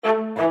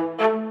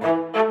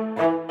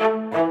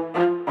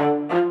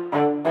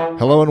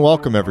Hello and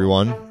welcome,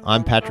 everyone.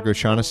 I'm Patrick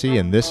O'Shaughnessy,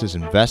 and this is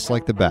Invest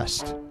Like the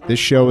Best. This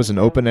show is an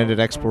open-ended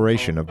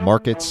exploration of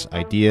markets,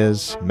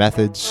 ideas,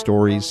 methods,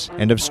 stories,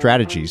 and of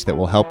strategies that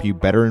will help you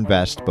better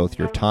invest both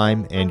your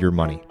time and your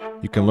money.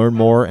 You can learn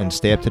more and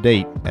stay up to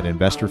date at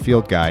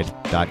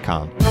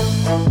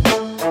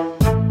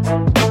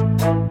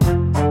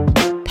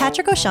investorfieldguide.com.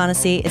 Patrick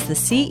O'Shaughnessy is the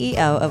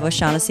CEO of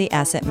O'Shaughnessy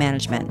Asset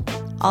Management.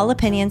 All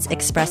opinions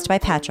expressed by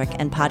Patrick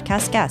and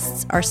podcast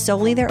guests are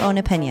solely their own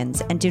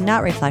opinions and do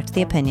not reflect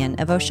the opinion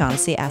of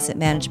O'Shaughnessy Asset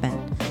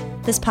Management.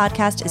 This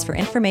podcast is for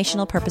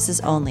informational purposes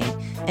only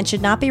and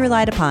should not be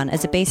relied upon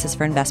as a basis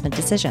for investment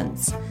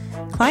decisions.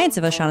 Clients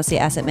of O'Shaughnessy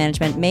Asset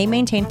Management may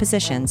maintain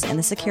positions in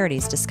the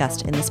securities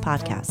discussed in this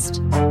podcast.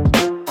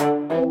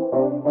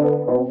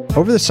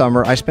 Over the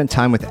summer, I spent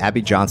time with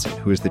Abby Johnson,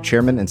 who is the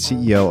chairman and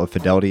CEO of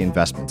Fidelity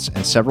Investments,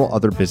 and several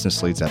other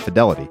business leads at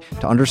Fidelity,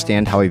 to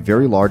understand how a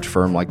very large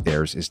firm like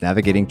theirs is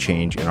navigating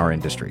change in our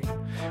industry.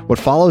 What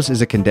follows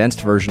is a condensed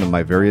version of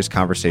my various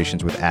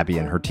conversations with Abby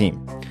and her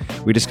team.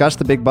 We discussed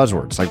the big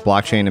buzzwords like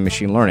blockchain and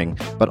machine learning,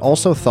 but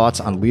also thoughts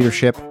on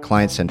leadership,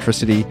 client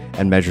centricity,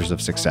 and measures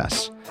of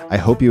success. I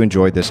hope you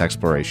enjoyed this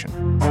exploration.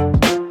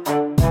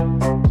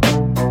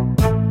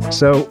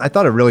 So I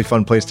thought a really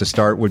fun place to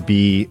start would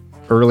be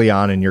early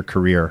on in your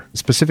career,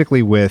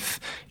 specifically with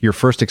your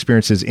first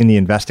experiences in the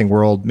investing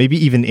world, maybe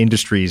even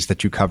industries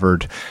that you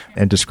covered,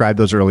 and describe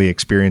those early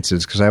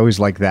experiences, because I always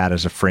like that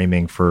as a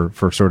framing for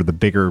sort of the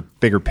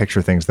bigger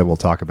picture things that we'll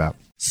talk about.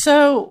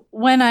 So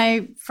when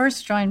I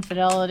first joined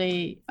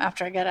Fidelity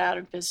after I got out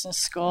of business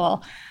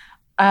school,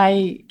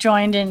 I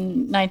joined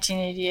in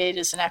 1988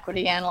 as an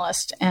equity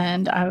analyst,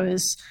 and I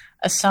was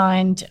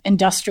assigned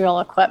industrial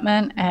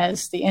equipment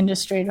as the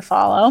industry to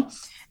follow.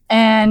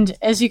 And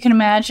as you can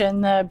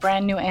imagine, the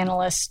brand new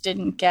analysts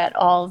didn't get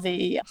all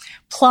the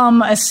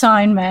plum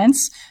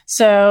assignments.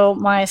 So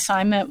my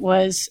assignment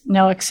was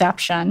no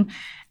exception.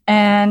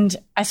 And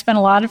I spent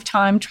a lot of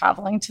time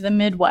traveling to the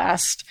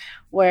Midwest,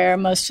 where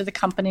most of the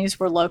companies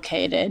were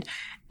located.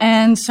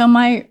 And so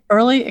my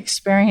early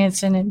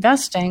experience in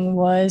investing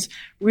was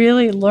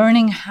really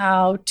learning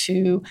how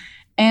to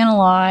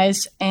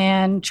analyze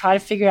and try to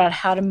figure out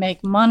how to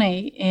make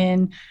money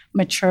in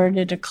mature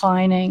to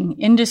declining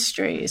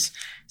industries.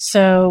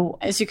 So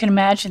as you can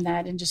imagine,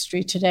 that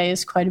industry today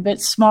is quite a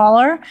bit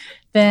smaller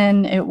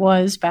than it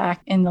was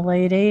back in the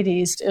late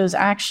 80s. It was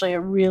actually a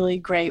really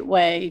great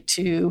way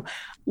to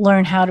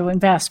learn how to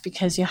invest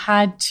because you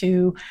had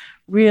to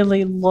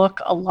really look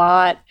a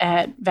lot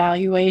at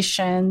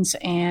valuations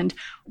and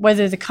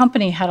whether the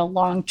company had a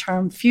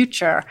long-term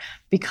future,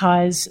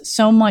 because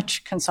so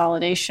much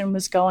consolidation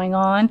was going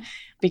on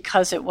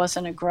because it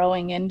wasn't a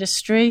growing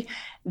industry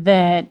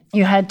that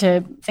you had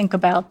to think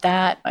about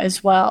that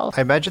as well.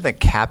 I imagine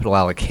that capital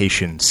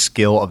allocation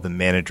skill of the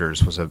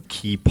managers was a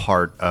key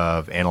part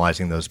of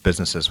analyzing those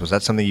businesses. Was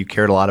that something you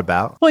cared a lot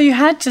about? Well, you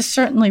had to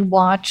certainly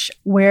watch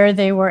where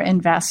they were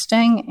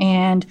investing,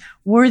 and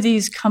were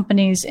these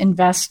companies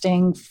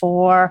investing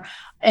for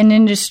an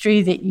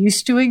industry that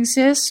used to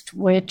exist,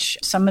 which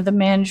some of the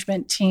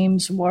management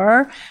teams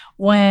were,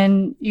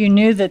 when you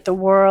knew that the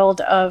world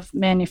of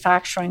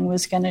manufacturing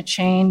was going to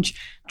change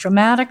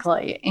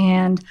dramatically.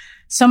 And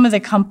some of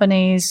the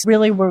companies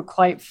really were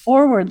quite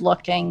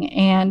forward-looking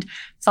and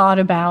thought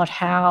about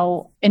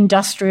how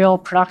industrial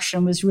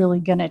production was really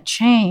going to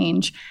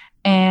change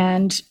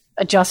and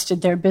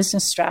adjusted their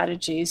business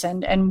strategies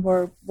and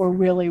were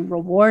really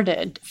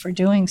rewarded for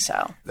doing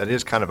so. That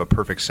is kind of a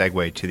perfect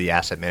segue to the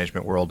asset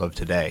management world of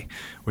today,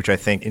 which I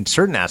think in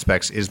certain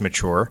aspects is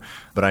mature,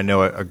 but I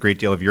know a great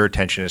deal of your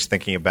attention is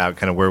thinking about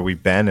kind of where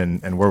we've been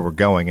and where we're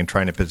going and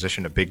trying to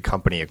position a big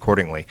company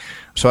accordingly.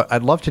 So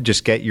I'd love to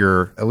just get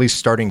your at least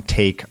starting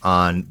take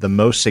on the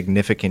most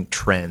significant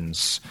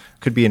trends,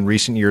 could be in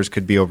recent years,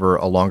 could be over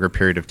a longer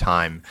period of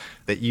time,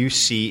 that you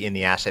see in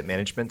the asset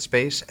management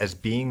space as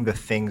being the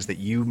things that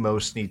you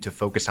most need to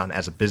focus on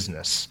as a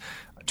business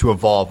to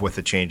evolve with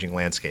the changing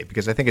landscape.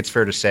 Because I think it's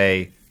fair to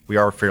say we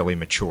are fairly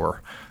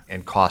mature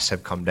and costs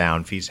have come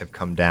down, fees have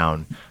come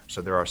down,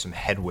 so there are some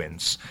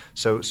headwinds.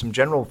 So some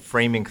general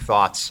framing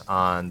thoughts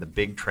on the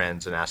big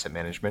trends in asset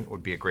management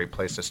would be a great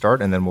place to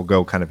start, and then we'll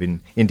go kind of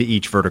into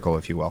each vertical,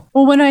 if you will.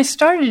 Well, when I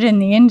started in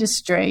the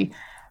industry,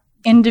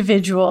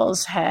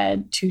 individuals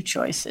had two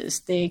choices.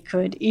 They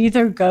could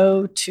either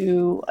go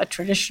to a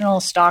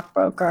traditional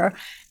stockbroker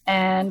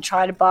and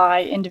try to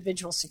buy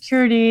individual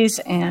securities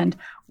and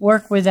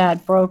work with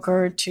that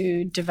broker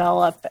to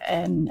develop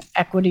an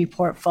equity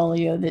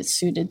portfolio that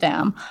suited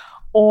them,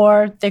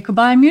 or they could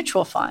buy a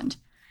mutual fund.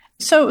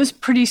 So it was a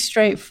pretty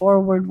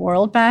straightforward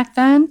world back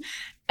then.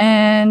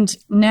 And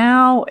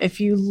now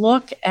if you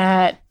look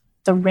at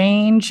the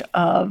range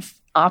of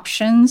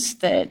options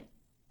that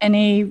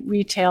any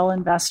retail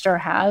investor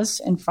has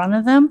in front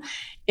of them,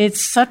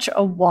 it's such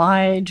a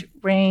wide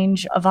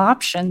range of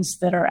options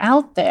that are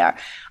out there.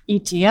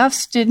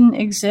 ETFs didn't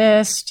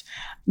exist.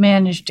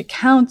 Managed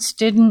accounts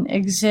didn't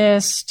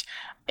exist.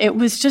 It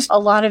was just a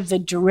lot of the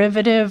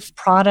derivative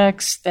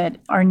products that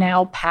are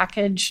now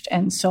packaged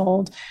and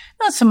sold,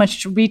 not so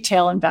much to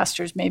retail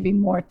investors, maybe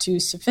more to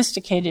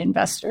sophisticated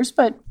investors,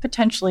 but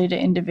potentially to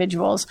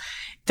individuals.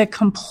 The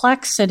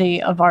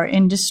complexity of our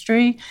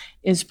industry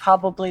is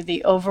probably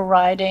the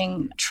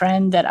overriding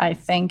trend that I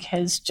think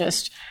has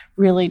just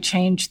really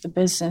changed the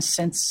business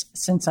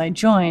since I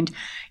joined.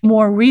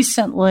 More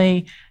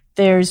recently,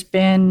 there's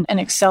been an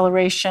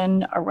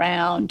acceleration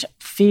around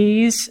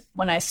fees.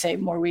 When I say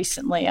more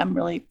recently, I'm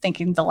really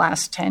thinking the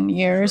last 10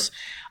 years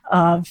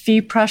of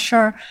fee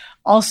pressure.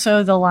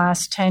 Also, the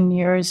last 10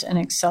 years, an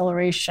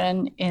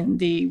acceleration in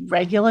the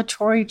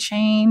regulatory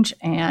change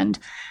and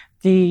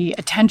the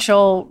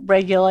potential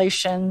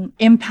regulation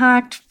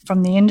impact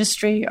from the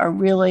industry are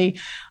really,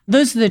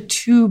 those are the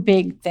two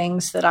big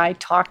things that I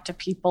talk to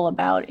people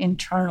about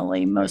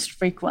internally most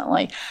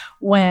frequently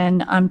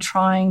when I'm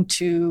trying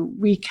to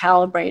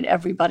recalibrate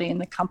everybody in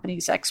the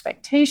company's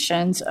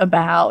expectations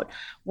about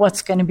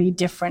what's going to be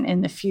different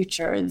in the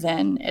future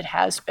than it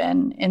has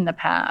been in the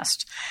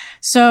past.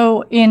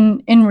 So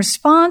in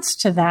response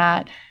to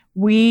that,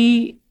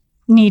 we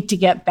need to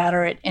get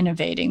better at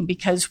innovating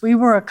because we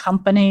were a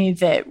company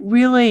that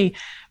really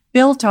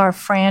built our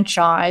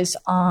franchise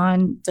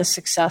on the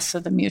success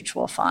of the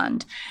mutual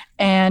fund.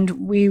 And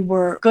we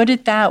were good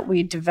at that.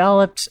 We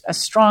developed a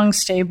strong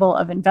stable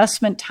of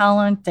investment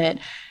talent that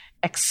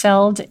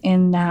excelled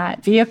in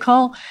that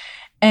vehicle.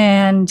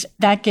 And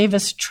that gave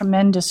us a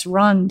tremendous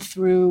run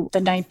through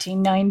the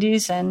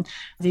 1990s and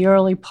the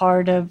early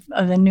part of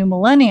the new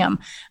millennium.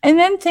 And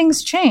then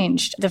things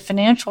changed. The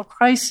financial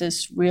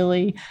crisis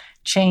really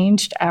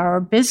changed our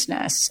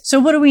business. So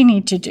what do we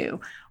need to do?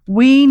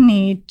 We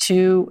need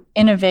to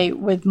innovate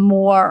with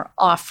more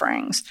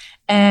offerings.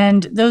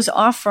 And those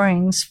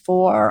offerings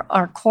for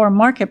our core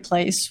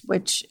marketplace,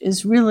 which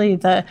is really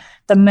the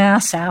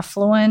mass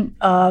affluent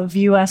of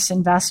U.S.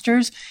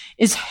 investors,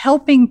 is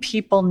helping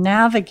people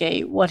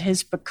navigate what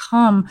has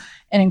become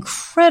an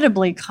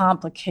incredibly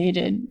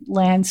complicated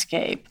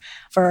landscape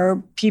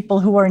for people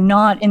who are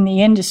not in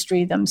the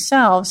industry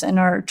themselves and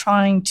are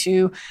trying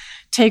to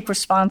take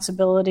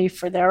responsibility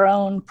for their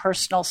own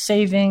personal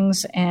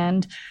savings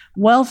and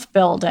wealth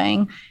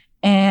building.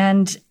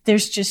 And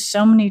there's just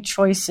so many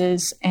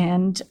choices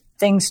and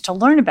things to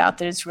learn about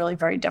that it's really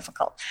very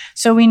difficult.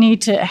 So we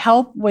need to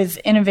help with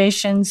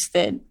innovations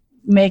that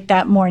make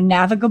that more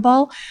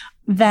navigable.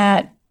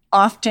 That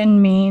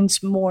often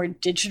means more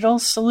digital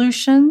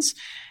solutions.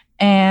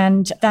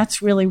 And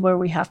that's really where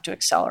we have to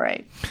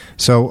accelerate.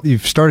 So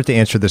you've started to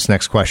answer this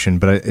next question,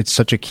 but it's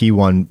such a key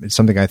one. It's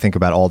something I think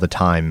about all the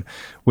time,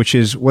 which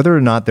is whether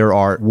or not there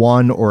are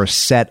one or a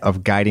set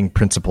of guiding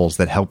principles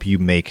that help you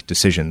make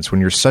decisions.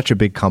 When you're such a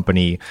big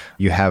company,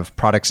 you have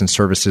products and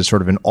services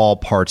sort of in all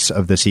parts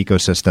of this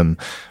ecosystem.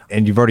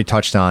 And you've already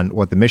touched on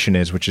what the mission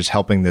is, which is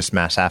helping this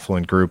mass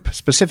affluent group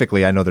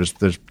specifically. I know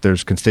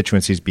there's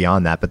constituencies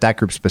beyond that, but that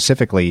group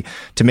specifically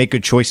to make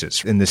good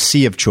choices in the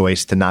sea of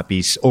choice, to not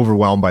be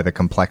overwhelmed by the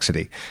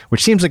complexity,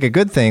 which seems like a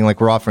good thing, like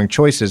we're offering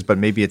choices, but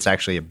maybe it's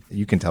actually,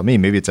 you can tell me,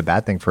 maybe it's a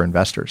bad thing for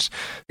investors.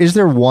 Is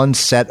there one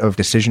set of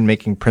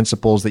decision-making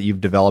principles that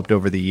you've developed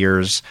over the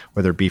years,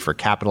 whether it be for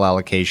capital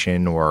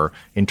allocation or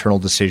internal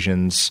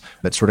decisions,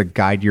 that sort of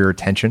guide your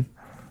attention?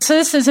 So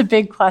this is a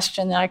big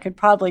question that I could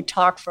probably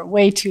talk for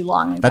way too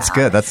long about. That's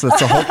good. That's the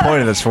whole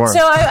point of this forum.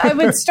 So I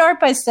would start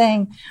by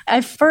saying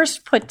I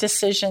first put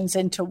decisions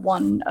into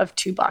one of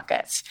two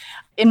buckets.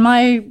 In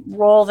my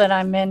role that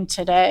I'm in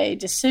today,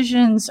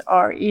 decisions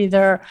are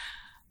either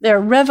they're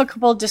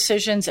revocable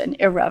decisions and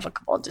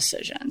irrevocable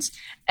decisions.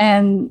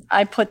 And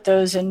I put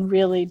those in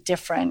really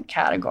different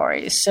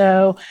categories.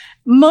 So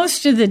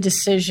most of the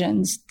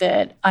decisions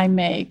that I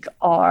make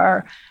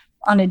are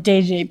on a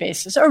day-to-day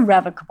basis are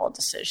revocable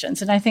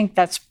decisions. And I think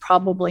that's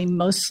probably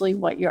mostly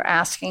what you're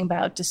asking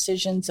about,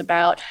 decisions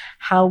about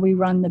how we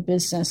run the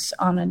business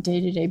on a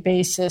day-to-day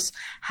basis,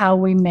 how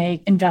we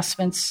make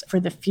investments for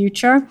the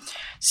future.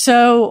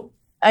 So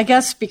I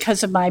guess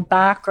because of my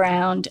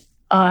background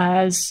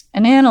as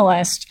an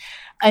analyst,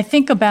 I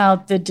think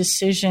about the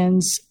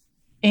decisions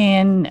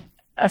in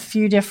a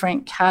few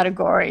different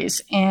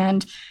categories,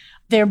 and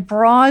they're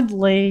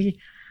broadly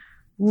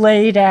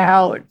laid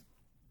out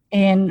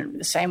in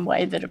the same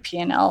way that a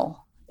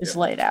P&L is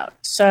laid out.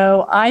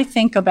 So I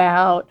think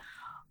about,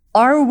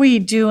 are we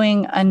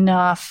doing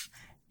enough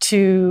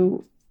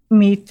to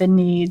meet the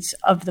needs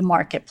of the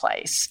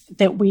marketplace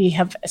that we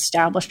have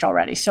established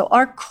already? So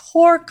our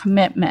core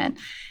commitment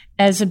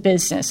as a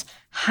business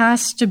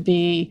has to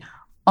be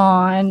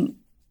on,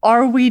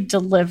 are we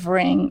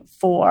delivering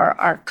for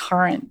our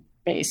current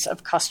base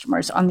of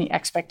customers on the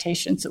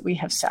expectations that we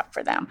have set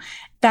for them?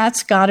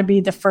 That's got to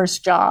be the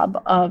first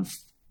job of,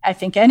 I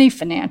think, any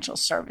financial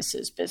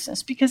services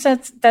business, because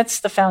that's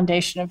the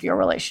foundation of your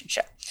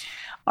relationship.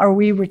 Are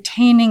we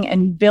retaining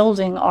and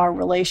building our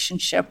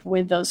relationship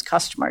with those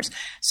customers?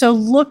 So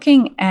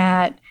looking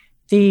at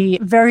the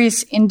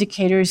various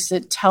indicators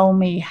that tell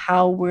me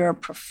how we're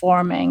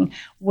performing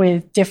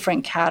with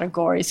different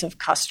categories of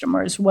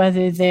customers,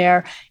 whether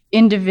they're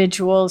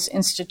individuals,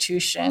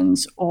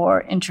 institutions,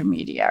 or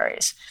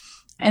intermediaries.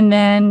 And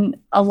then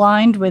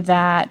aligned with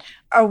that,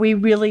 are we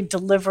really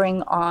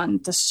delivering on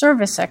the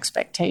service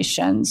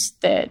expectations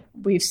that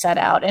we've set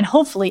out and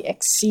hopefully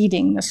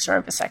exceeding the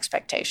service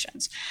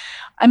expectations?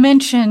 I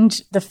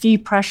mentioned the fee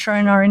pressure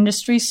in our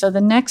industry. So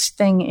the next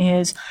thing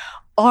is,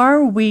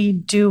 are we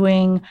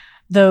doing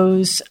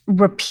those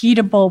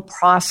repeatable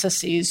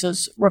processes,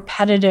 those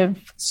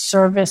repetitive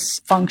service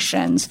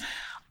functions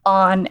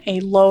on a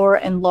lower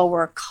and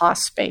lower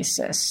cost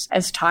basis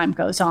as time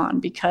goes on?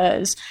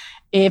 Because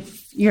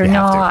if you're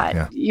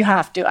you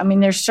have to. I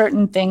mean, there's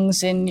certain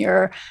things in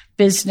your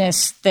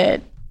business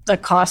that the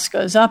cost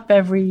goes up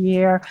every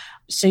year.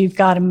 So you've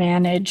got to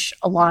manage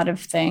a lot of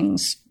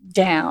things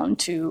down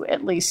to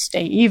at least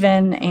stay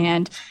even.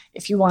 And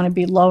if you want to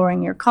be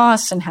lowering your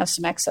costs and have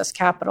some excess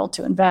capital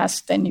to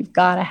invest, then you've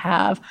got to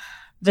have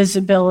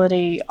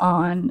visibility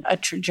on a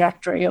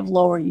trajectory of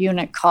lower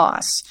unit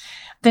costs.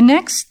 The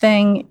next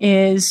thing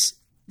is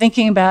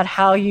thinking about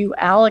how you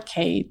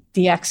allocate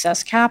the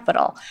excess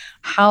capital.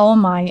 How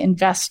am I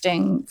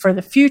investing for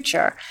the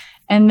future?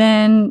 And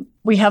then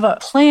we have a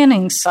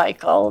planning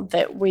cycle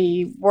that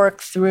we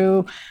work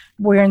through.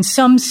 We're in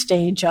some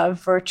stage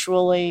of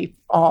virtually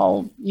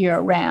all year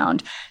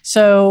round.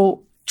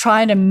 So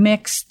try to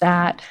mix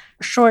that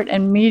short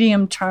and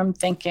medium term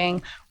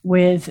thinking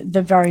with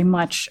the very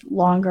much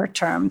longer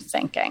term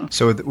thinking.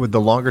 So would the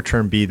longer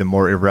term be the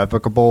more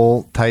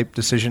irrevocable type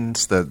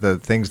decisions, the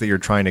things that you're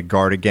trying to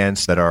guard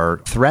against that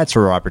are threats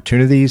or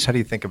opportunities? How do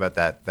you think about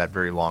that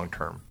very long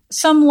term?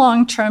 Some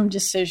long-term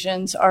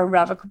decisions are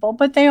revocable,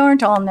 but they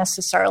aren't all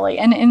necessarily.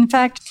 And in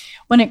fact,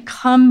 when it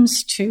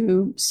comes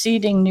to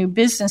seeding new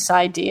business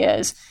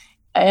ideas,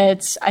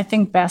 it's, I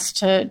think, best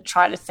to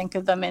try to think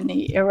of them in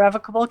the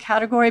irrevocable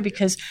category,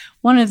 because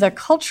one of the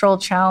cultural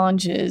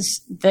challenges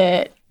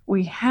that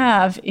we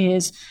have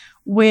is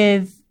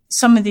with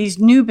some of these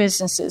new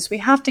businesses, we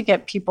have to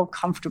get people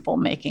comfortable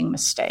making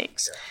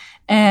mistakes.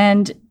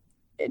 And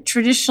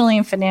traditionally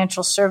in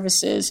financial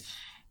services,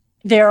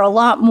 there are a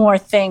lot more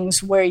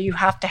things where you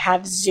have to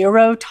have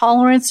zero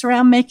tolerance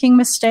around making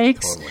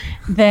mistakes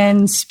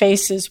than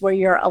spaces where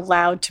you're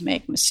allowed to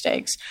make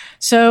mistakes.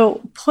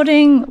 So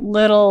putting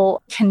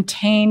little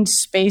contained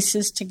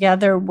spaces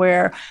together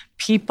where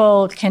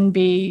people can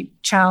be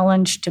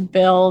challenged to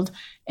build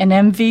an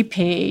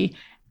MVP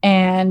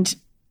and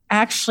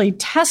actually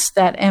test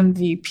that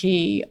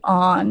MVP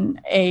on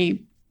a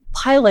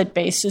pilot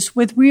basis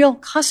with real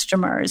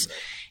customers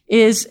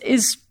is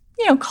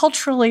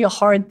culturally a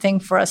hard thing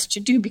for us to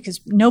do, because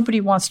nobody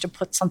wants to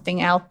put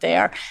something out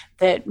there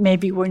that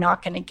maybe we're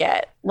not going to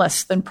get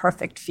less than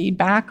perfect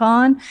feedback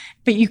on.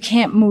 But you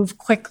can't move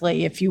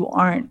quickly if you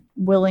aren't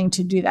willing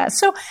to do that.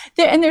 So,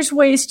 there's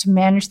ways to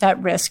manage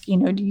that risk.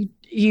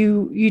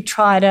 You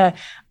try to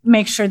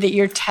make sure that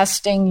you're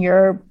testing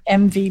your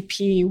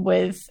MVP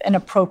with an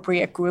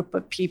appropriate group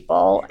of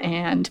people,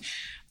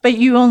 but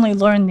you only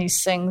learn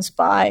these things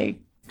by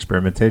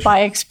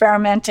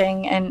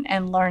experimenting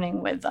and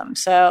learning with them.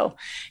 So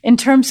in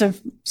terms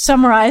of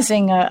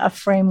summarizing a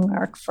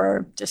framework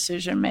for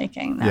decision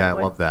making. I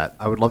love that.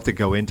 I would love to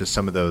go into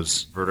some of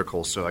those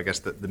verticals. So I guess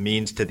the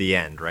means to the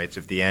end, right? So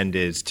if the end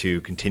is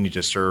to continue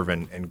to serve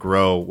and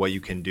grow what you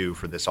can do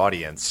for this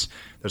audience,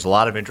 there's a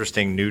lot of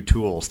interesting new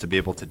tools to be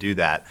able to do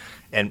that.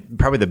 And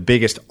probably the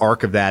biggest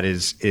arc of that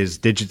is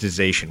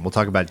digitization. We'll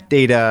talk about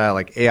data,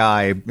 like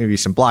AI, maybe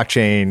some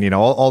blockchain,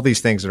 all these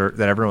things that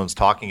everyone's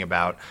talking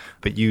about.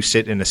 But you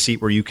sit in a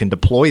seat where you can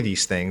deploy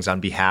these things on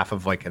behalf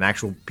of like an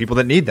actual people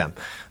that need them.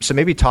 So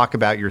maybe talk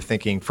about your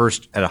thinking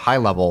first at a high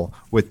level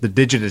with the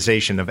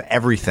digitization of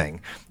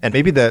everything, and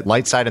maybe the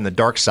light side and the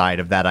dark side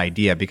of that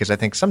idea, because I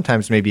think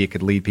sometimes maybe it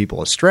could lead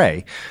people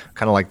astray,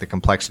 kind of like the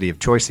complexity of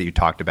choice that you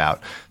talked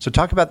about. So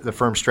talk about the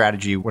firm's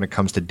strategy when it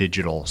comes to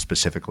digital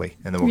specifically,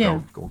 and then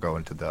we'll go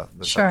into the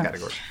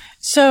subcategory.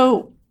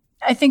 So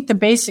I think the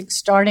basic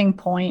starting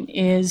point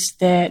is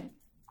that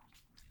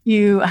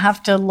you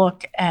have to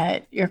look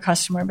at your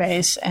customer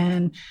base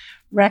and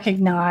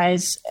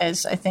recognize,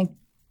 as I think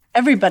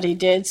everybody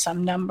did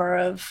some number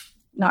of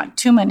not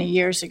too many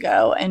years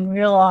ago, and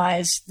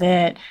realize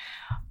that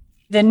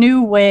the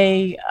new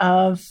way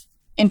of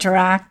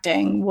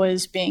interacting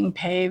was being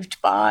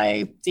paved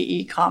by the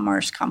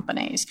e-commerce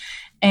companies,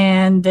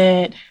 and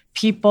that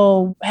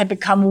people had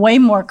become way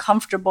more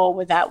comfortable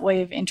with that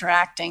way of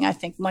interacting, I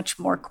think, much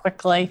more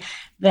quickly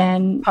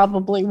than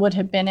probably would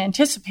have been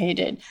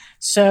anticipated.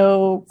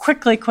 So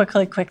quickly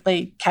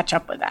catch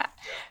up with that.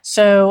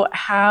 So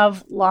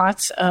have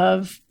lots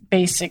of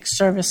basic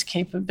service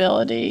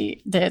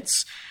capability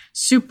that's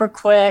super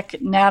quick,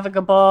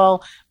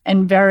 navigable,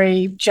 and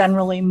very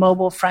generally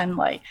mobile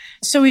friendly.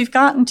 So we've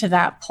gotten to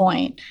that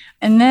point.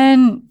 And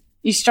then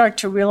you start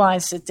to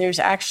realize that there's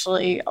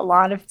actually a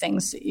lot of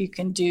things that you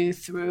can do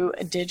through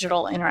a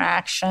digital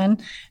interaction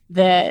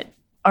that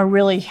are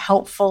really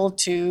helpful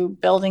to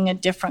building a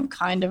different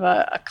kind of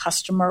a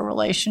customer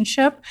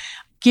relationship.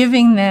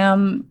 giving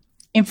them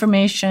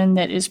information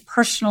that is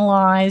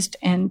personalized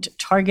and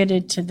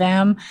targeted to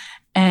them,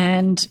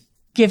 and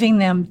giving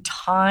them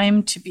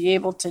time to be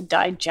able to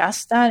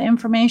digest that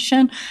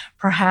information,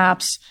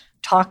 perhaps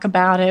talk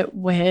about it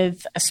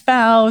with a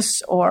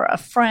spouse or a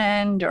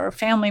friend or a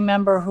family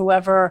member,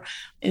 whoever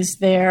is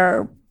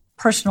their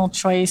personal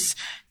choice,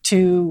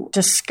 to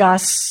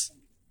discuss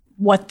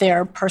what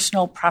their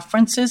personal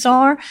preferences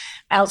are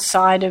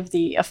outside of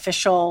the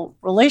official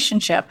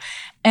relationship.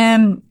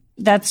 And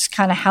that's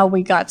kind of how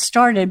we got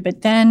started.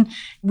 But then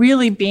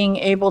really being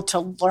able to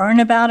learn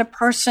about a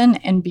person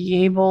and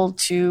be able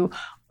to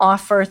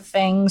offer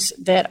things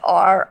that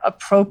are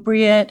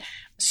appropriate,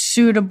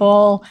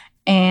 suitable,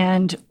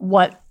 and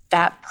what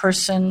that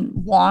person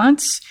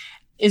wants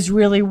is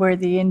really where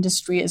the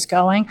industry is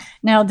going.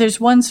 Now, there's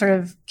one sort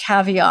of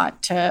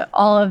caveat to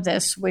all of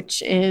this,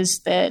 which is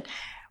that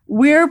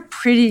we're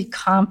pretty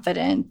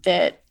confident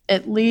that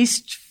at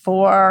least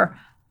for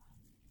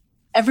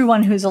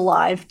everyone who's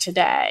alive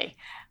today,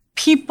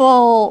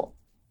 people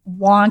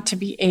want to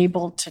be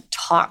able to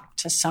talk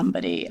to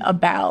somebody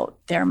about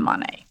their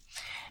money.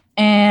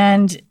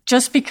 And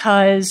just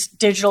because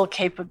digital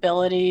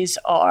capabilities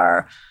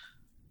are,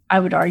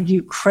 I would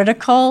argue,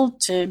 critical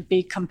to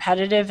be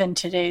competitive in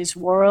today's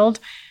world,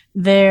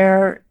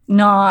 they're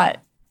not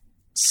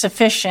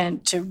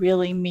sufficient to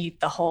really meet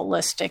the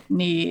holistic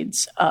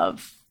needs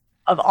of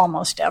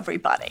almost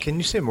everybody. Can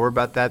you say more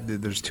about that?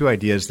 There's two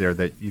ideas there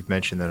that you've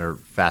mentioned that are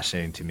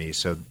fascinating to me.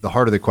 So the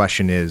heart of the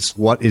question is,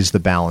 what is the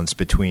balance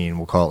between,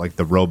 we'll call it like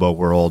the robo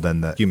world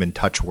and the human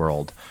touch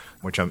world,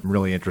 which I'm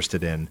really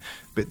interested in.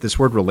 But this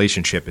word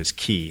relationship is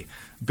key.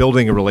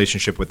 Building a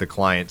relationship with the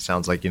client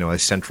sounds like, a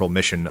central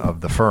mission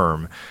of the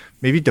firm.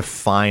 Maybe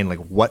define like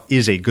what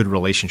is a good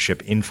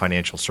relationship in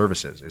financial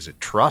services? Is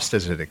it trust?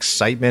 Is it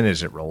excitement?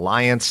 Is it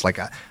reliance? Like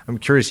I'm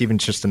curious even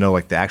just to know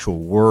like the actual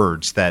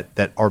words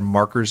that are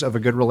markers of a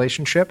good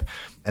relationship.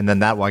 And then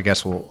that, I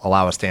guess, will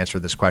allow us to answer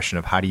this question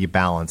of how do you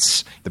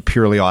balance the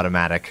purely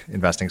automatic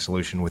investing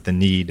solution with the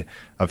need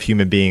of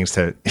human beings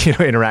to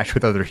interact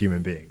with other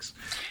human beings?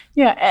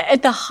 Yeah,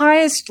 at the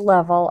highest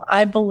level,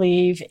 I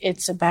believe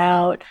it's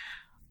about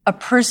a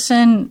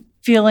person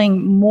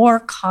feeling more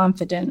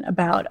confident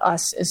about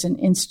us as an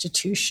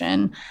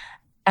institution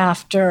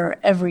after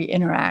every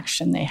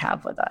interaction they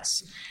have with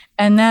us.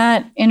 And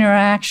that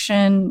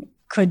interaction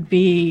could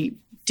be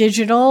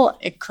digital,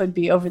 it could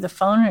be over the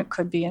phone, it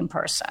could be in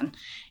person.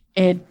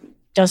 It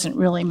doesn't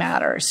really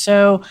matter.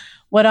 So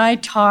what I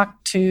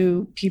talk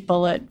to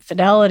people at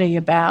Fidelity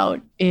about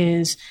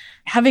is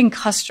having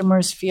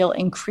customers feel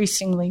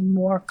increasingly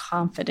more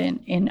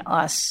confident in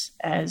us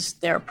as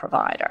their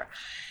provider.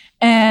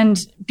 And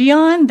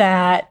beyond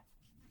that,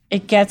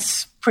 it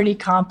gets pretty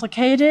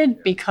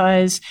complicated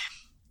because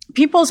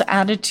people's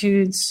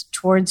attitudes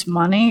towards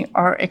money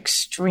are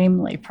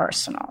extremely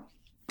personal.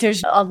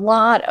 There's a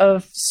lot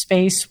of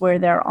space where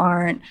there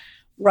aren't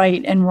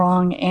right and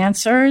wrong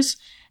answers,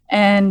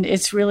 and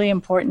it's really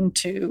important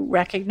to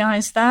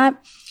recognize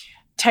that.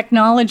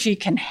 Technology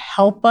can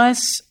help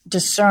us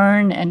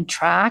discern and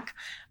track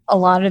a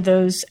lot of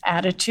those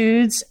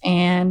attitudes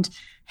and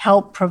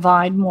help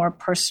provide more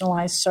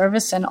personalized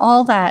service. And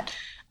all that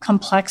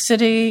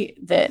complexity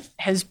that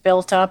has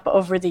built up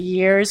over the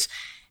years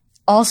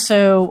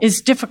also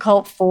is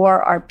difficult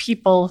for our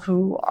people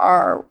who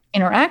are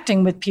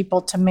interacting with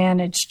people to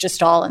manage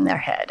just all in their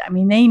head. I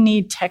mean, they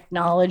need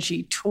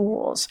technology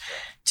tools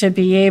to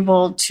be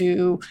able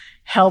to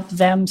help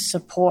them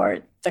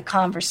support the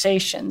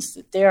conversations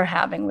that they're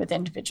having with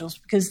individuals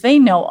because they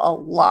know a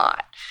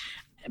lot.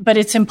 But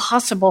it's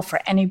impossible for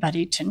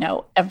anybody to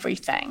know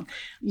everything.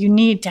 You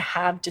need to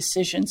have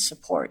decision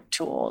support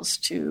tools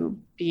to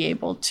be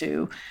able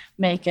to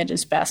make it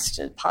as best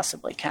it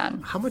possibly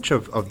can. How much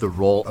of the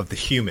role of the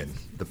human,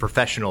 the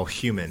professional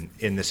human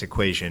in this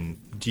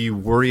equation, do you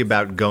worry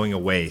about going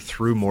away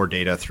through more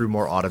data, through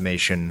more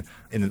automation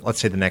in, let's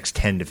say, the next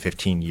 10 to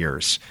 15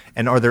 years?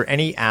 And are there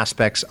any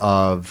aspects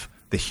of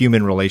the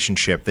human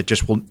relationship that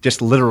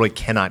just literally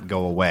cannot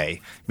go away,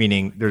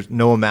 meaning there's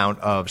no amount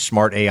of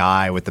smart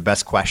AI with the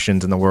best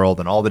questions in the world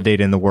and all the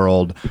data in the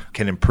world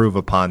can improve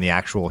upon the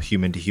actual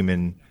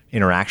human-to-human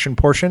interaction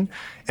portion?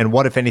 And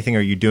what, if anything,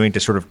 are you doing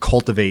to sort of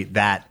cultivate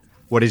that,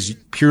 what is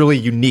purely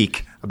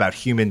unique about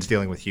humans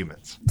dealing with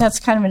humans? That's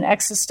kind of an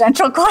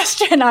existential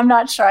question. I'm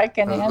not sure I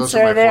can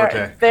answer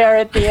there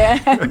at the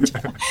end.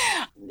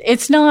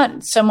 It's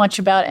not so much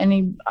about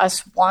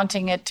us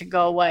wanting it to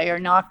go away or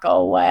not go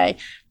away,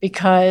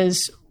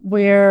 because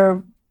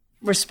we're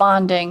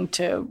responding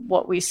to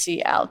what we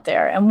see out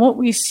there. And what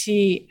we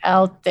see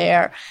out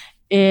there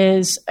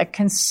is a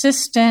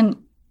consistent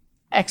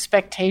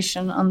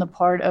expectation on the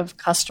part of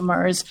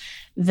customers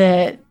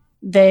that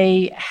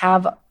they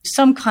have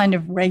some kind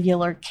of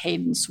regular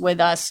cadence with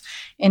us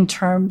in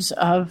terms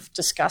of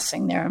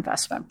discussing their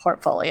investment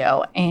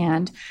portfolio.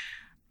 And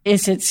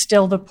is it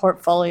still the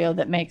portfolio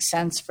that makes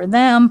sense for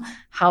them?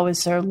 How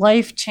is their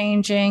life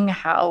changing?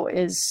 How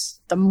is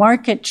the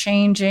market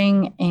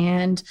changing?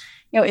 And,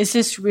 is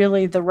this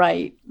really the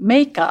right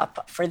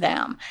makeup for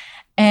them?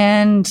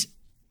 And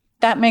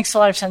that makes a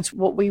lot of sense.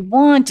 What we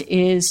want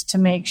is to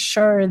make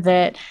sure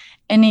that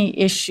any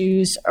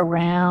issues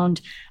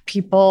around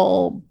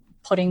people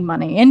putting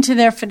money into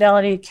their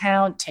Fidelity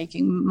account,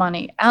 taking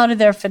money out of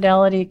their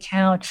Fidelity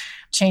account,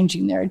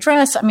 changing their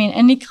address,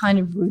 any kind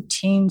of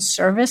routine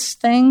service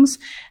things,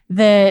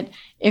 that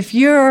if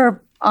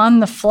you're on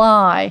the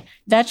fly,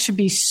 that should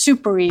be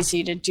super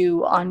easy to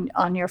do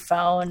on your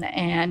phone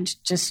and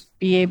just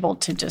be able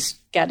to just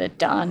get it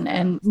done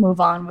and move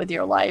on with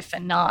your life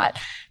and not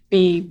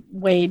be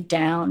weighed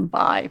down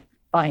by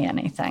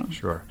anything.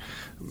 Sure.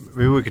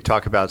 Maybe we could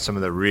talk about some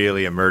of the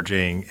really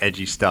emerging,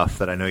 edgy stuff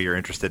that I know you're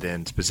interested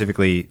in,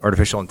 specifically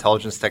artificial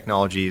intelligence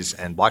technologies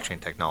and blockchain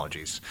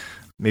technologies.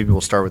 Maybe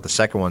we'll start with the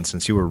second one,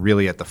 since you were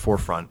really at the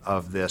forefront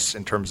of this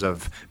in terms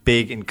of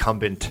big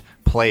incumbent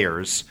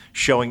players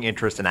showing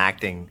interest and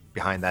acting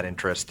behind that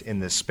interest in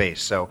this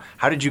space. So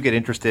how did you get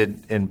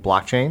interested in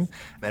blockchain?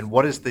 And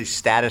what is the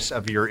status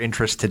of your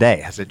interest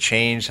today? Has it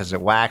changed? Has it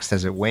waxed?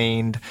 Has it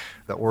waned?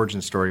 The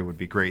origin story would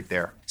be great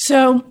there.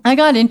 So I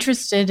got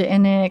interested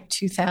in it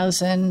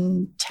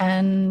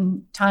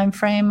 2010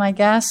 timeframe, I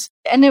guess.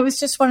 And it was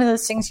just one of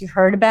those things you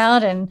heard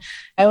about. And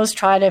I always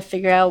try to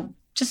figure out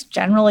just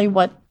generally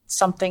what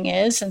something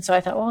is. And so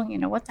I thought, well,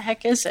 what the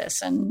heck is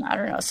this? And I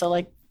don't know. So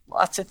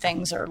lots of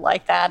things are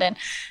like that. And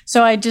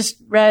so I just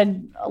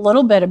read a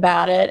little bit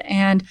about it,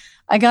 and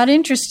I got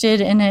interested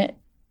in it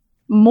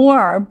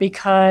more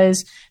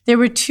because there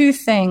were two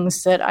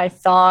things that I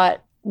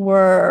thought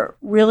were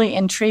really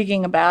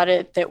intriguing about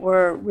it that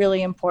were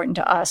really important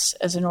to us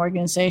as an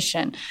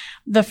organization.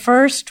 The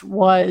first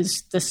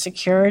was the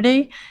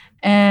security.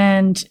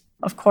 And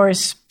of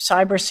course,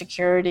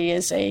 cybersecurity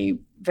is a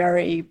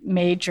very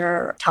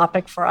major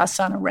topic for us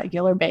on a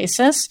regular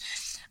basis.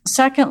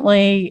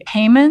 Secondly,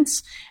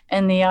 payments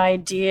and the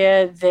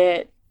idea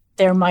that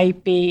there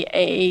might be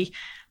a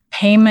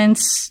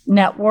payments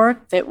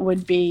network that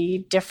would be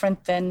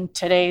different than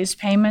today's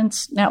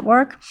payments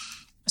network.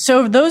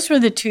 So those were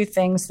the two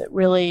things that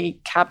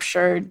really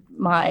captured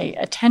my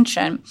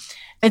attention.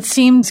 It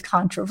seemed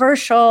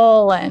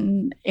controversial,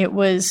 and it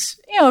was,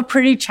 a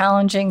pretty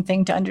challenging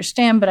thing to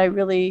understand, but I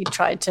really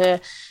tried to.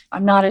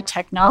 I'm not a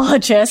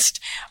technologist,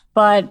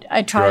 but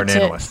I tried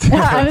to. Analyst.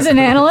 I was an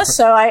analyst,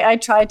 so I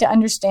tried to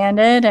understand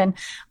it. And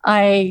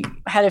I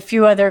had a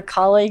few other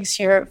colleagues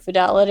here at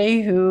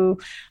Fidelity who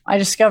I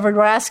discovered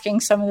were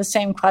asking some of the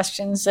same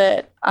questions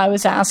that I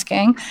was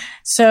asking.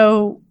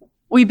 So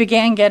we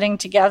began getting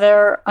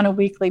together on a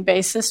weekly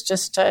basis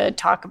just to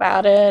talk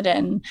about it.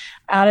 And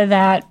out of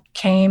that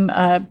came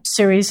a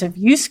series of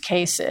use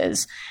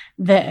cases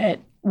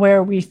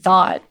where we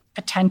thought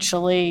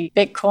potentially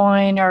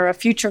Bitcoin or a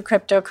future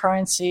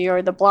cryptocurrency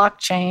or the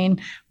blockchain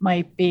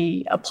might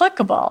be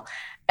applicable.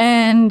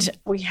 And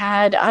we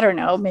had,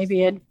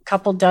 maybe a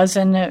couple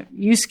dozen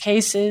use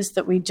cases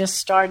that we just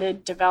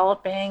started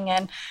developing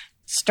and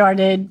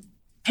started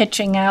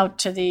pitching out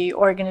to the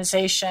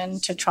organization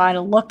to try to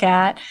look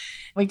at.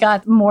 We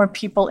got more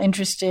people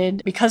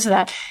interested because of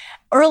that.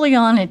 Early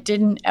on, it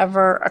didn't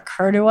ever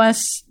occur to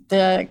us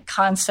the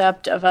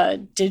concept of a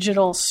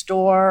digital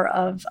store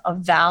of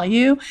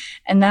value.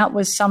 And that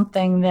was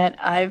something that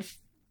I've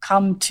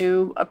come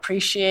to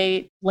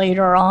appreciate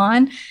later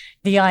on.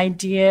 The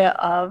idea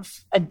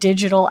of a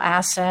digital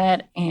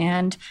asset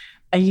and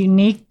a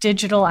unique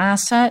digital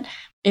asset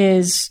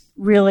is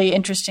really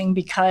interesting,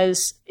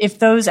 because if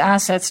those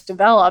assets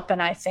develop,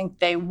 and I think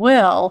they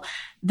will,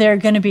 they're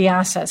going to be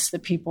assets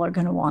that people are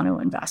going to want to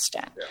invest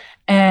in. Yeah.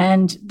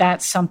 And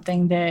that's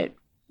something that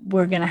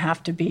we're going to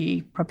have to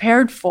be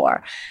prepared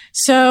for.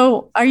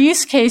 So our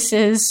use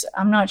cases,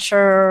 I'm not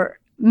sure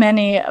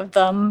many of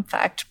them, in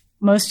fact,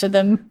 most of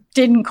them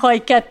didn't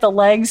quite get the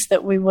legs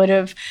that we would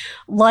have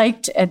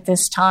liked at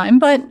this time.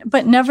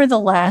 But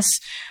nevertheless,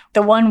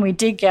 the one we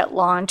did get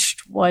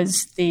launched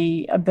was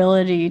the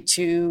ability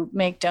to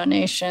make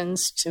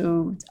donations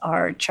to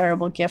our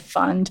charitable gift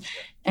fund.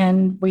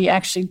 And we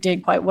actually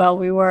did quite well.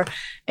 We were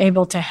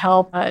able to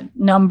help a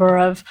number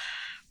of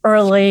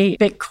early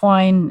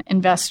Bitcoin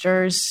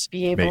investors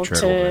be able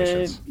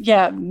to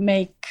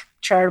make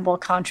charitable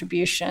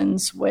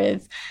contributions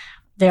with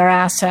their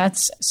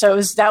assets.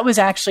 So that was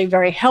actually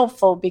very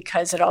helpful,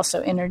 because it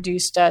also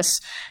introduced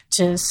us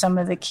to some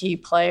of the key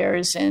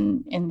players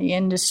in the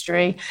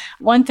industry.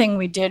 One thing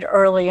we did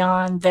early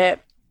on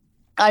that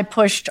I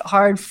pushed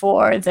hard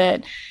for,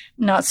 that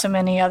not so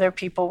many other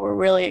people were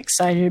really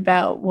excited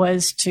about,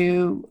 was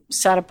to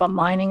set up a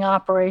mining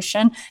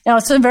operation. Now,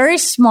 it's a very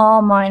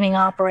small mining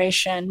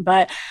operation,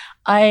 but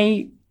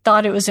I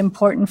thought it was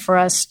important for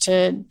us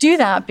to do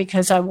that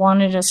because I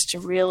wanted us to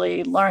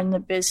really learn the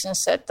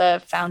business at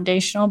the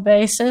foundational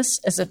basis,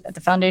 at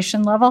the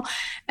foundation level.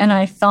 And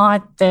I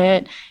thought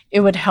that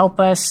it would help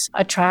us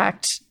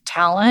attract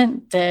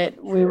talent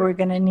that we were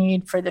going to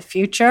need for the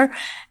future,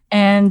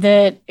 and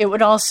that it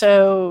would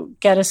also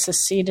get us a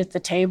seat at the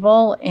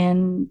table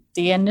in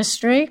the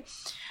industry.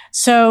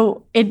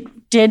 So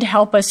it did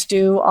help us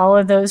do all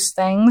of those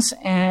things.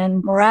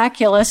 And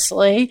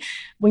miraculously,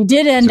 We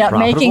did end up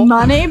making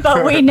money,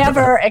 but we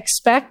never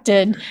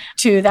expected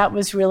to. That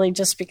was really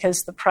just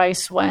because the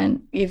price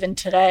went, even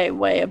today,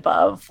 way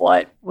above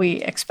what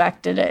we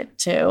expected it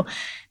to.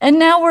 And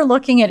now we're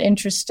looking at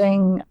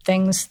interesting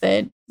things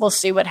that we'll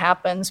see what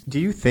happens. Do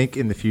you think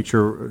in the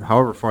future,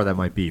 however far that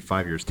might be,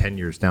 5 years, 10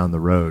 years down the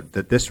road,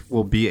 that this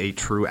will be a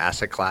true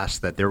asset class,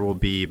 that there will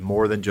be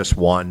more than just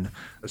one?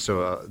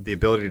 So the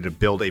ability to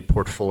build a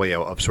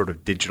portfolio of sort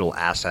of digital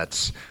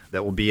assets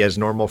that will be as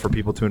normal for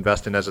people to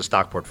invest in as a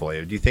stock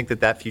portfolio. Do you think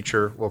that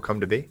future will come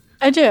to be?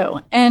 I do.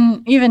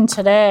 And even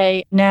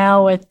today,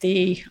 now at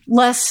the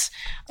less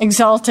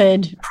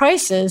exalted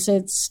prices,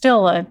 it's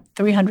still a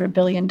 $300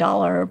 billion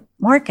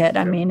market.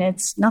 I mean,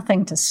 it's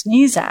nothing to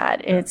sneeze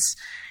at. It's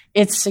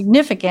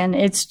significant.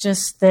 It's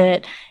just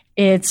that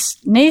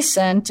it's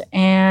nascent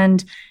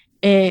and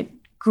it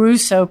grew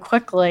so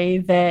quickly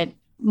that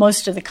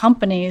most of the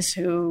companies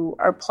who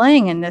are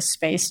playing in this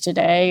space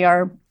today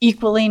are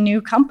equally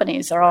new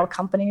companies. They're all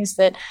companies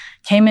that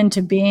came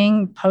into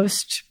being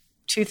post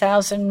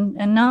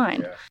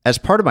 2009. As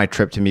part of my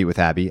trip to meet with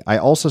Abby, I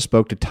also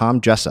spoke to Tom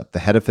Jessup, the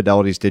head of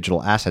Fidelity's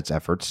digital assets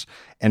efforts,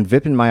 and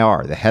Vipin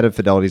Mayar, the head of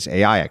Fidelity's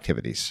AI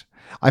activities.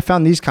 I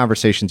found these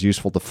conversations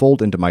useful to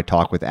fold into my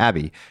talk with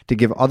Abby to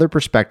give other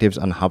perspectives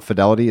on how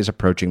Fidelity is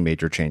approaching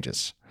major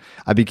changes.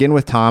 I begin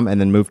with Tom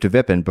and then move to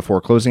Vipin before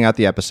closing out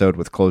the episode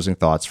with closing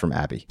thoughts from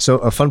Abby. So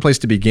a fun place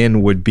to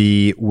begin would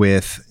be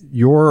with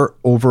your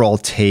overall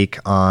take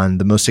on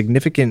the most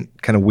significant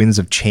kind of winds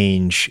of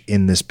change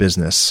in this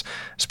business,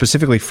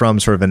 specifically from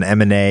sort of an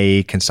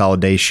M&A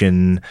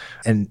consolidation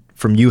and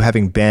from you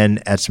having been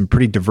at some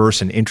pretty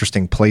diverse and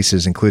interesting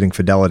places, including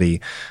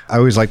Fidelity. I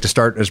always like to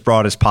start as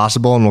broad as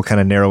possible, and we'll kind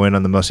of narrow in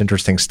on the most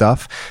interesting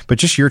stuff. But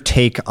just your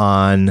take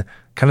on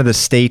kind of the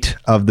state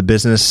of the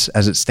business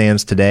as it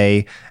stands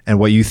today and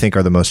what you think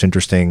are the most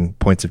interesting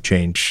points of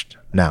change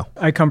now.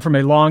 I come from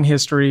a long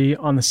history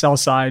on the sell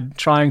side,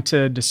 trying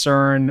to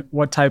discern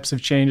what types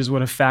of changes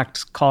would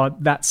affect, call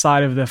it that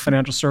side of the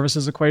financial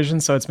services equation.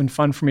 So it's been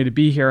fun for me to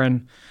be here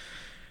and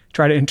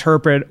try to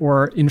interpret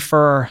or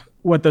infer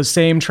what those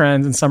same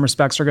trends in some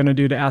respects are going to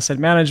do to asset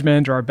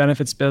management or our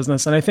benefits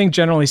business. And I think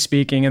generally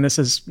speaking, and this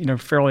is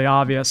fairly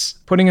obvious,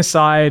 putting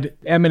aside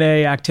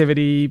M&A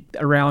activity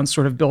around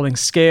sort of building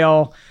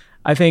scale,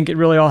 I think it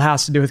really all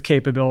has to do with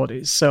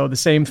capabilities. So the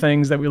same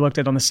things that we looked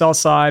at on the sell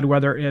side,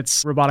 whether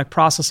it's robotic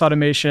process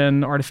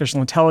automation, artificial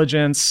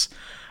intelligence,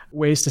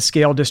 ways to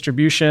scale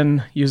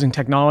distribution using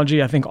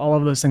technology, I think all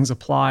of those things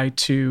apply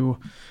to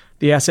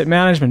the asset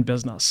management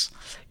business.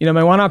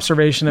 My one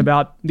observation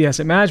about the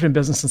asset management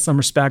business in some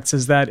respects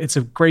is that it's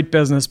a great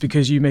business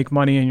because you make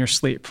money in your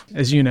sleep,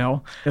 as you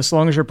know. As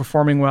long as you're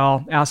performing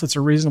well, assets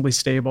are reasonably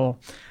stable.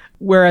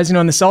 Whereas,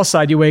 on the sell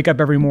side, you wake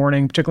up every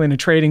morning, particularly in a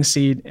trading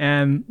seat,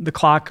 and the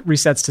clock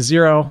resets to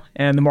zero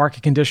and the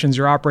market conditions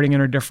you're operating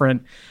in are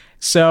different.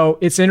 So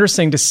it's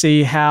interesting to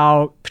see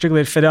how,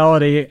 particularly at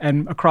Fidelity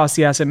and across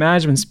the asset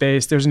management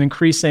space, there's an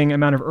increasing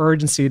amount of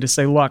urgency to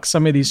say, look,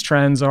 some of these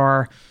trends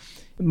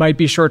might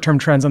be short-term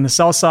trends on the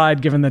sell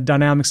side, given the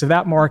dynamics of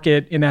that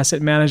market. In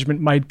asset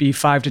management might be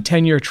 5 to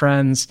 10-year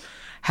trends.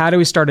 How do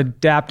we start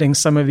adapting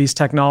some of these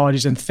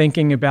technologies and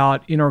thinking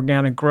about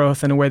inorganic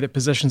growth in a way that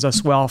positions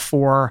us well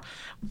for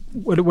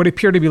what would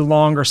appear to be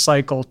longer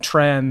cycle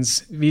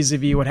trends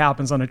vis-a-vis what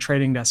happens on a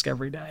trading desk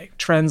every day?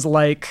 Trends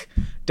like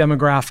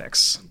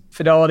demographics.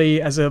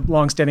 Fidelity, as a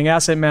longstanding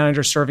asset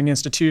manager serving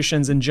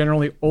institutions and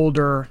generally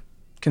older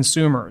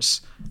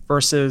consumers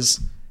versus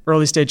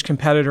early stage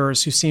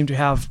competitors who seem to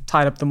have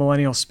tied up the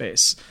millennial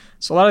space.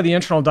 So a lot of the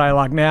internal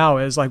dialogue now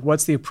is like,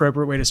 what's the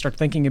appropriate way to start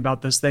thinking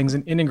about those things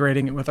and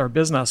integrating it with our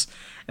business?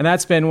 And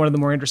that's been one of the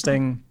more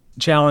interesting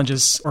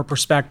challenges or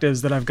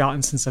perspectives that I've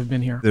gotten since I've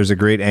been here. There's a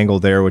great angle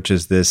there, which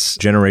is this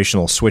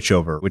generational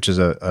switchover, which is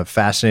a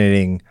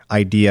fascinating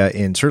idea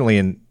certainly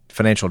in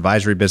financial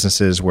advisory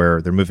businesses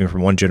where they're moving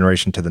from one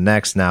generation to the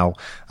next now,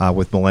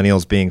 with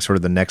millennials being sort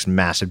of the next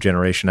massive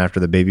generation after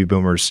the baby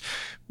boomers.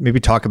 Maybe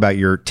talk about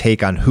your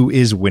take on who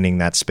is winning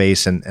that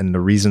space and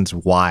the reasons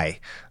why.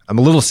 I'm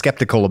a little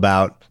skeptical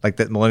about that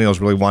millennials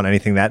really want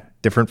anything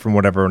that different from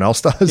what everyone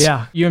else does.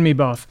 Yeah, you and me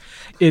both.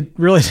 It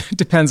really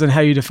depends on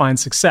how you define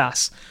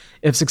success.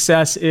 If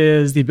success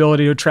is the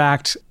ability to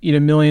attract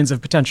millions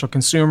of potential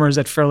consumers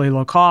at fairly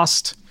low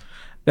cost,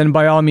 then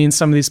by all means,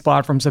 some of these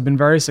platforms have been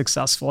very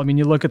successful. I mean,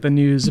 you look at the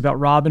news about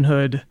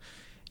Robinhood,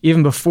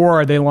 even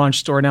before they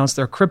launched or announced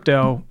their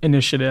crypto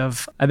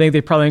initiative, I think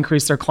they probably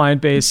increased their client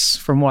base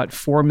from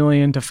 4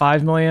 million to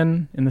 5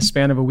 million in the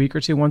span of a week or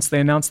two once they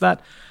announced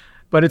that.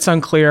 But it's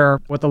unclear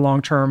what the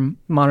long-term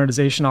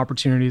monetization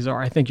opportunities are.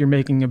 I think you're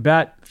making a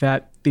bet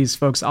that these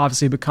folks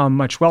obviously become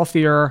much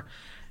wealthier.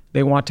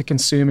 They want to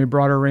consume a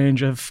broader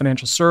range of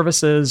financial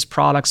services,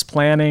 products,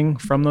 planning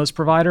from those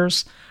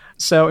providers.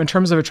 So in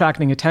terms of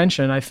attracting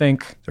attention, I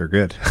think they're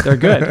good. They're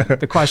good.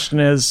 The question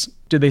is,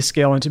 do they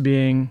scale into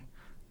being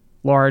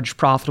large,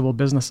 profitable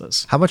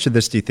businesses. How much of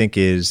this do you think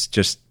is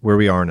just where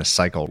we are in a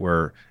cycle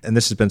where, and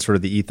this has been sort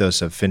of the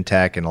ethos of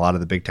fintech and a lot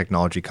of the big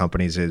technology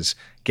companies, is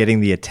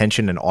getting the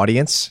attention and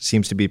audience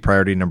seems to be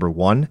priority number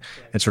one,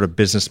 and sort of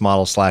business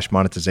model /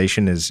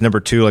 monetization is number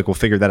two. Like, we'll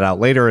figure that out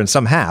later, and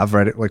some have,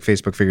 right? Like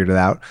Facebook figured it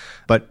out.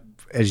 But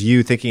as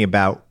you thinking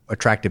about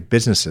attractive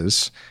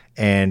businesses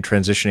and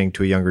transitioning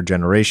to a younger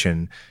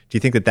generation, do you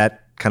think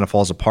that kind of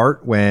falls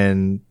apart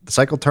when the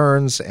cycle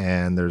turns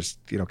and there's,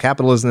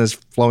 capitalism is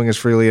flowing as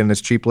freely and as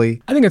cheaply?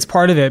 I think it's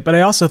part of it, but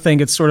I also think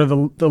it's sort of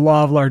the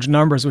law of large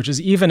numbers, which is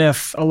even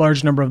if a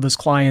large number of those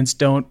clients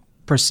don't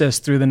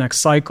persist through the next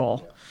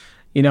cycle,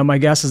 my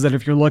guess is that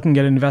if you're looking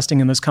at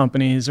investing in those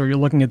companies or you're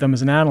looking at them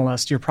as an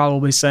analyst, you're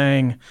probably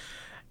saying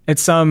at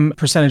some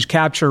percentage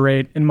capture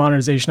rate and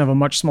monetization of a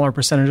much smaller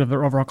percentage of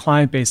their overall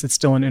client base, it's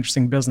still an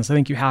interesting business. I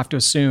think you have to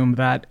assume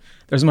that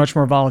there's much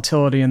more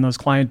volatility in those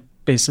client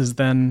bases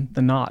than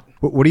not.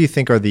 What do you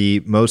think are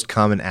the most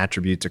common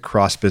attributes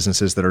across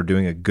businesses that are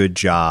doing a good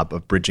job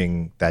of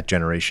bridging that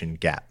generation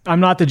gap? I'm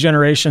not the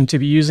generation to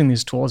be using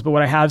these tools, but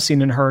what I have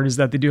seen and heard is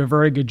that they do a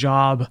very good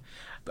job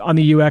on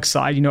the UX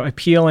side,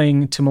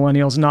 appealing to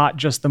millennials, not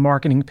just the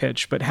marketing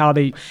pitch, but how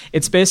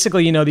it's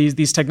basically,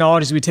 these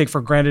technologies we take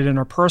for granted in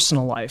our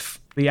personal life,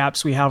 the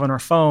apps we have on our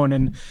phone,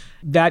 and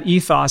that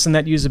ethos and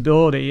that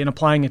usability and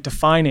applying it to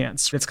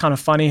finance. It's kind of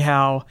funny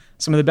how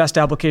some of the best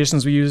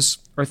applications we use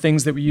are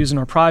things that we use in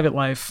our private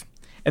life,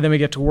 and then we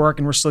get to work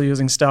and we're still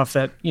using stuff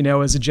that,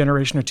 is a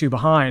generation or two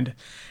behind.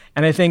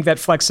 And I think that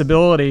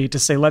flexibility to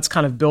say, let's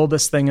kind of build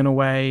this thing in a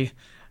way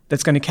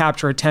that's going to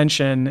capture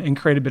attention and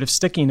create a bit of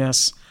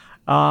stickiness,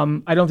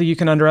 I don't think you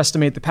can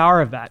underestimate the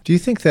power of that. Do you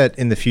think that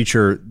in the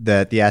future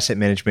that the asset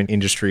management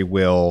industry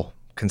will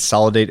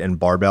consolidate and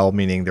barbell,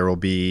 meaning there will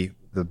be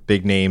the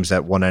big names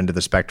at one end of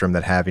the spectrum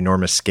that have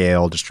enormous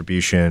scale,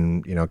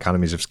 distribution,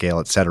 economies of scale,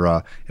 et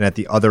cetera. And at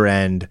the other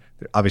end,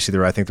 obviously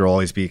I think there will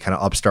always be kind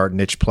of upstart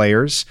niche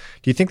players.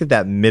 Do you think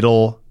that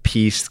middle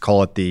piece,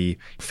 call it the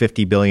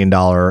 $50 billion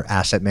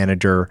asset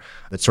manager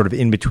that's sort of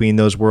in between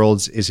those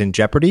worlds, is in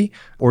jeopardy?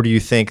 Or do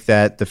you think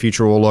that the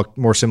future will look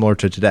more similar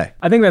to today?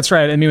 I think that's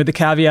right. I mean, with the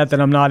caveat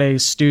that I'm not a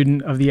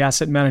student of the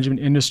asset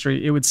management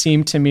industry, it would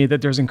seem to me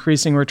that there's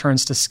increasing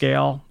returns to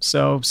scale.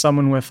 So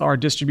someone with our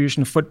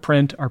distribution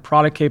footprint, our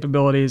product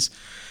capabilities,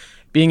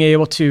 being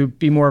able to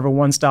be more of a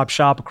one-stop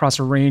shop across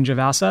a range of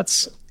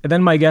assets. And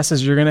then my guess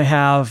is you're going to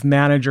have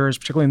managers,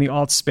 particularly in the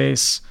alt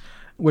space,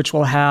 which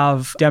will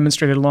have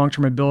demonstrated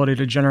long-term ability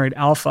to generate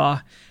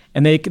alpha.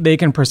 And they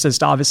can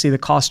persist. Obviously, the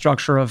cost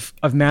structure of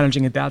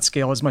managing at that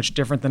scale is much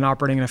different than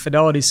operating at a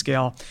Fidelity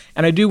scale.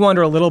 And I do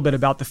wonder a little bit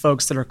about the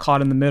folks that are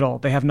caught in the middle.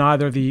 They have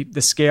neither the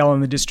scale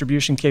and the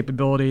distribution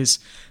capabilities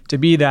to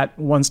be that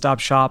one-stop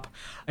shop,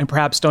 and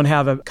perhaps don't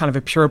have a kind of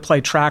a pure play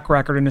track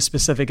record in a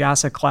specific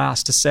asset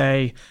class to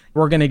say,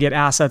 we're going to get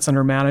assets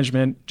under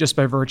management just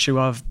by virtue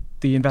of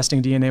the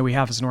investing DNA we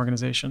have as an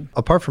organization.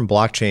 Apart from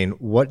blockchain,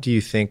 what do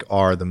you think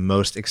are the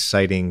most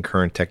exciting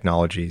current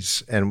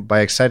technologies? And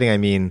by exciting, I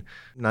mean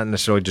not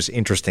necessarily just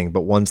interesting,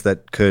 but ones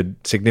that could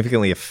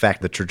significantly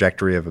affect the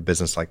trajectory of a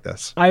business like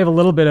this. I have a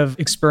little bit of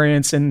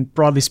experience in,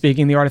 broadly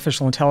speaking, the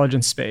artificial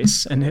intelligence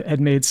space, and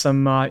had made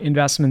some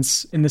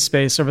investments in the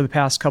space over the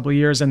past couple of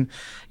years. And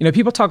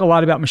people talk a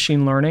lot about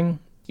machine learning.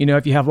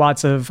 If you have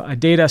lots of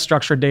data,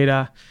 structured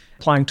data,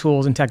 applying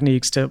tools and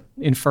techniques to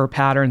infer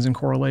patterns and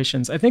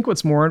correlations. I think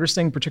what's more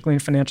interesting, particularly in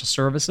financial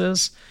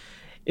services,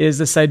 is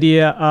this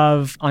idea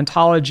of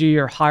ontology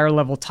or higher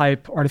level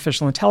type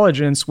artificial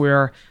intelligence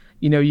where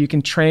you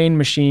can train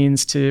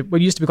machines to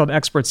what used to be called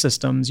expert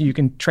systems. You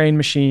can train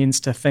machines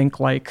to think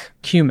like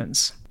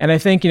humans. And I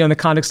think, in the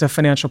context of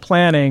financial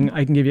planning,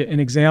 I can give you an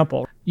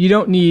example. You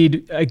don't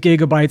need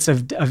gigabytes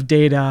of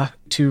data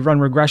to run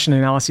regression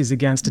analyses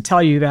against to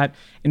tell you that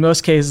in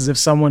most cases, if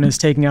someone is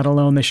taking out a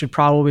loan, they should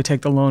probably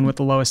take the loan with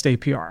the lowest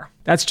APR.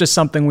 That's just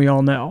something we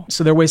all know.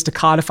 So there are ways to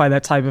codify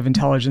that type of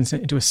intelligence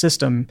into a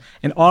system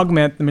and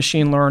augment the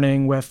machine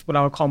learning with what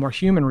I would call more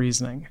human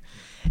reasoning.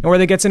 And where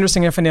that gets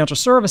interesting in financial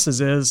services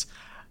is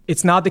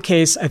it's not the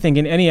case, I think,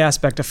 in any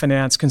aspect of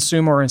finance,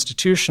 consumer or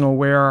institutional,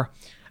 where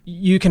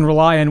you can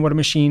rely on what a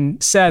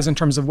machine says in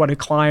terms of what a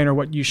client or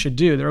what you should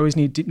do. There always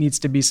needs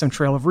to be some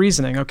trail of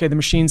reasoning. Okay, the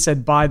machine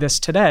said buy this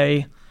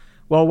today.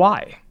 Well,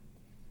 why?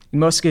 In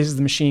most cases,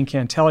 the machine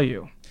can't tell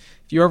you.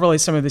 If you overlay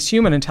some of this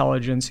human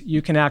intelligence,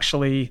 you can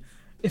actually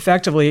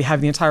effectively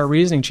have the entire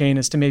reasoning chain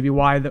as to maybe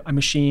why a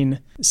machine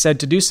said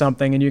to do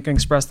something, and you can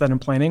express that in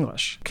plain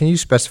English. Can you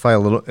specify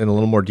in a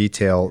little more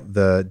detail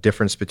the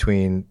difference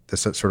between the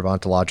sort of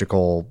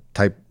ontological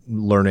type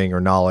learning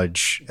or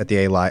knowledge at the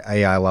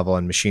AI level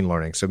and machine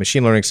learning? So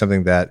machine learning is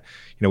something that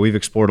we've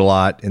explored a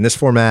lot in this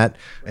format,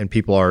 and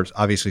people are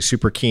obviously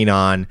super keen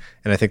on.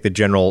 And I think the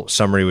general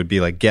summary would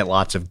be like, get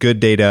lots of good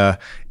data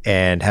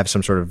and have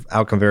some sort of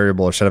outcome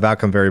variable or set of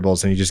outcome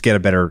variables, and you just get a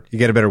better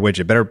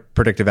widget, better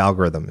predictive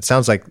algorithm. It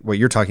sounds like what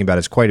you're talking about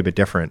is quite a bit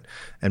different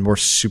and more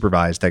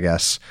supervised, I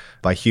guess,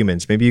 by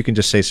humans. Maybe you can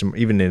just say some,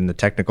 even in the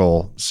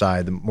technical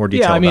side, the more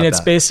detail. Yeah, I mean, about it's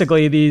that.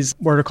 Basically these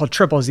what are called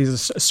triples,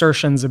 these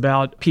assertions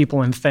about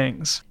people and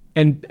things.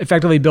 and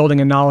effectively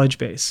building a knowledge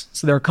base.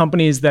 So there are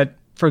companies that,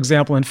 for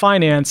example, in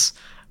finance,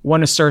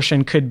 one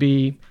assertion could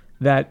be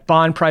that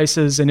bond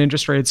prices and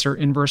interest rates are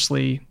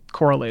inversely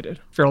correlated,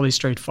 fairly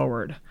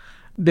straightforward.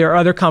 There are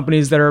other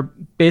companies that are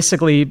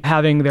basically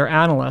having their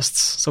analysts.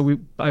 So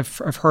I've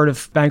heard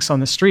of banks on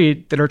the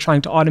street that are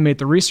trying to automate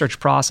the research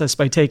process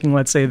by taking,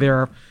 let's say,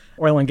 their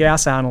oil and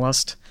gas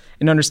analyst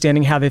and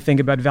understanding how they think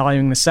about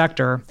valuing the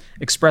sector,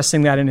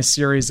 expressing that in a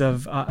series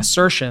of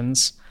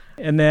assertions,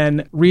 and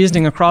then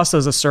reasoning across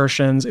those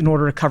assertions in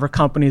order to cover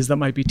companies that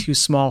might be too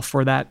small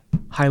for that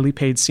highly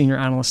paid senior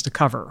analyst to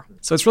cover.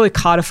 So it's really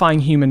codifying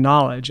human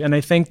knowledge. And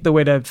I think the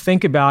way to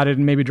think about it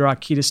and maybe draw a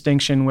key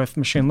distinction with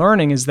machine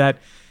learning is that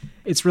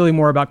it's really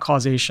more about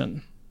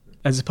causation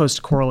as opposed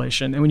to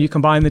correlation. And when you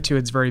combine the two,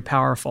 it's very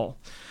powerful.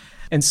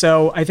 And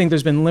so I think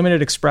there's been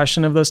limited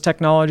expression of those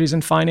technologies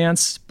in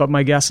finance, but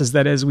my guess is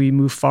that as we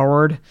move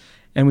forward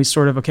and we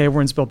sort of, okay,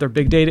 everyone's built their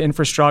big data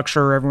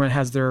infrastructure, everyone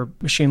has their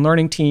machine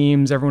learning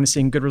teams, everyone is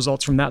seeing good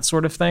results from that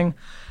sort of thing,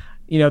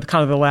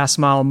 kind of the last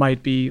mile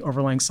might be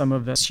overlaying some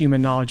of this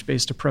human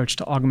knowledge-based approach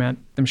to augment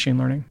the machine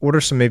learning. What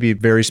are some maybe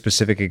very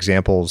specific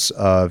examples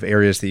of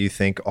areas that you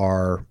think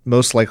are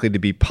most likely to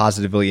be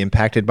positively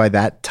impacted by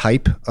that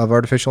type of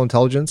artificial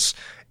intelligence?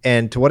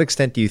 And to what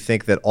extent do you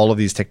think that all of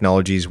these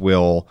technologies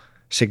will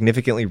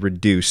significantly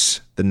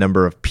reduce the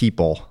number of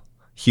people,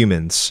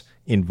 humans,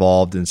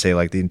 involved in, say,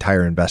 like the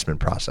entire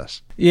investment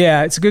process?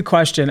 Yeah, it's a good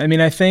question. I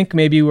mean, I think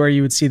maybe where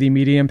you would see the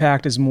immediate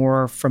impact is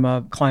more from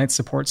a client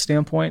support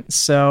standpoint.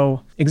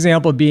 So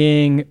example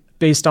being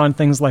based on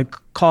things like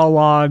call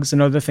logs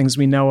and other things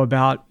we know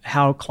about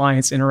how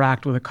clients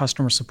interact with a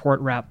customer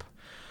support rep,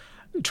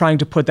 trying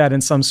to put that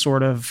in some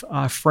sort of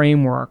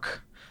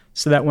framework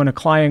so that when a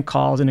client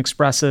calls and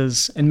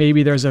expresses, and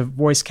maybe there's a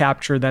voice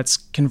capture that's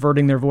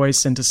converting their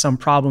voice into some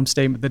problem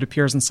statement that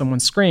appears on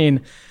someone's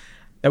screen,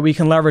 that we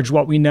can leverage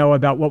what we know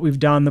about what we've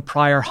done the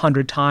prior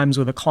 100 times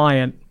with a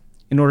client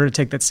in order to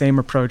take that same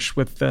approach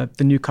with the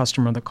new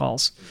customer that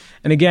calls.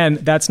 And again,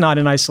 that's not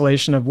in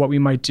isolation of what we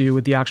might do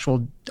with the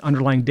actual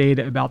underlying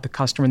data about the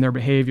customer and their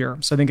behavior.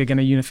 So I think, again,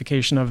 a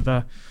unification of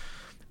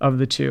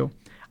the two.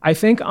 I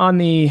think on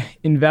the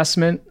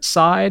investment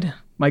side,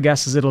 my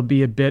guess is it'll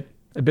be a bit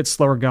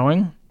slower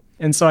going.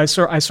 And so I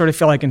sort of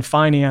feel like in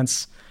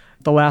finance,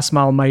 the last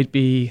mile might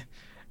be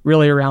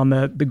really around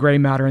the gray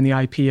matter and the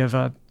IP of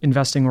a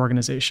investing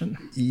organization.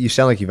 You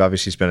sound like you've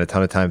obviously spent a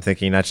ton of time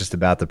thinking not just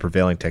about the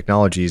prevailing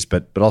technologies,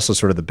 but also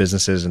sort of the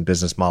businesses and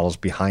business models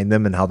behind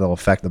them and how they'll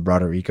affect the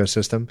broader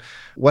ecosystem.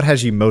 What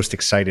has you most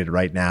excited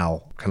right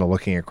now, kind of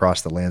looking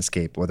across the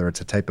landscape, whether it's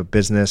a type of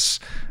business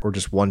or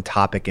just one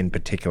topic in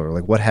particular?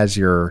 Like, what has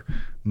your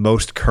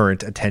most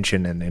current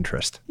attention and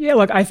interest? Yeah,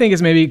 look, I think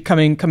it's maybe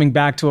coming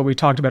back to what we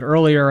talked about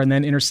earlier and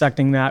then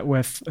intersecting that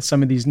with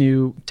some of these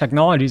new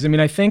technologies. I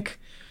mean, I think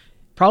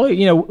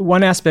probably,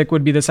 one aspect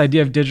would be this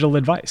idea of digital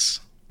advice.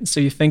 So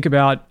you think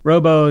about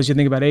robos, you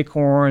think about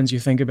Acorns, you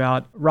think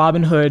about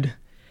Robinhood.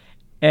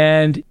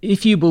 And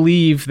if you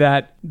believe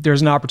that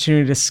there's an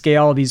opportunity to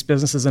scale these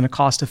businesses in a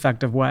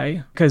cost-effective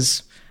way,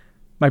 because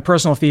my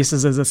personal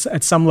thesis is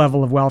at some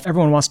level of wealth,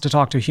 everyone wants to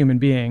talk to a human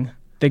being.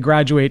 They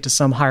graduate to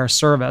some higher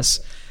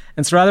service.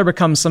 And so rather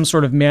becomes some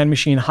sort of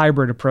man-machine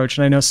hybrid approach.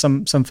 And I know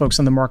some folks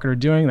in the market are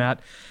doing that.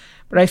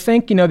 But I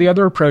think, the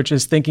other approach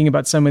is thinking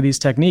about some of these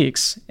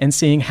techniques and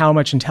seeing how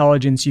much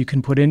intelligence you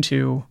can put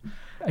into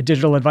a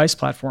digital advice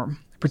platform,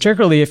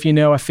 particularly if you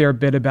know a fair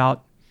bit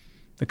about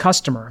the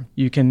customer.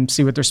 You can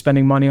see what they're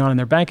spending money on in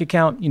their bank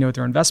account, what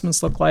their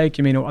investments look like,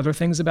 you may know other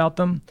things about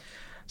them.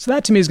 So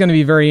that to me is going to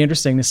be very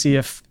interesting to see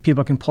if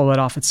people can pull that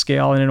off at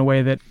scale and in a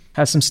way that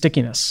has some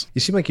stickiness.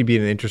 You seem like you'd be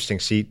in an interesting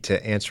seat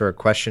to answer a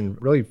question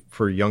really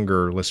for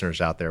younger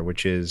listeners out there,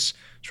 which is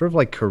sort of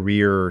like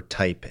career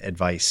type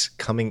advice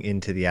coming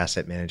into the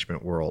asset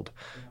management world.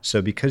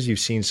 So because you've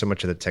seen so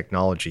much of the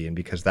technology and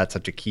because that's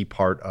such a key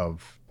part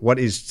of what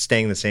is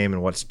staying the same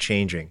and what's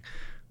changing,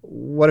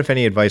 what, if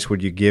any, advice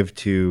would you give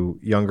to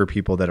younger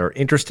people that are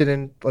interested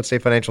in, let's say,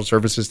 financial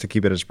services to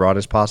keep it as broad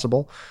as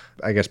possible?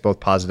 I guess both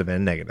positive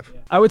and negative.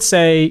 I would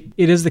say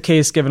it is the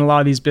case, given a lot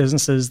of these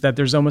businesses, that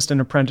there's almost an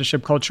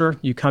apprenticeship culture.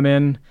 You come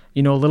in,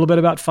 you know a little bit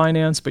about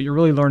finance, but you're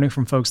really learning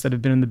from folks that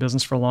have been in the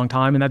business for a long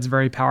time, and that's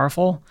very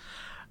powerful.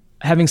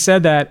 Having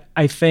said that,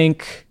 I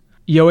think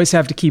you always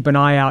have to keep an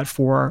eye out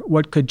for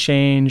what could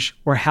change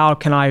or how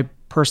can I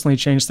personally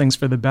change things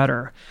for the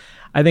better.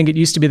 I think it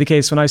used to be the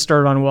case when I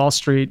started on Wall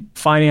Street,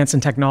 finance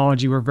and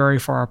technology were very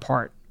far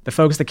apart. The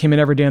folks that came in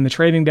every day on the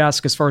trading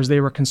desk, as far as they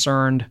were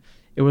concerned,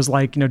 it was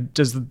like,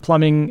 does the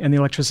plumbing and the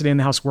electricity in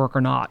the house work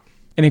or not?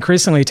 And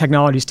increasingly,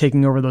 technology is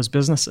taking over those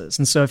businesses.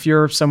 And so if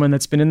you're someone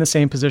that's been in the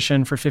same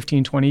position for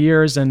 15, 20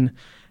 years and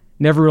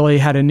never really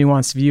had a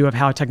nuanced view of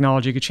how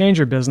technology could change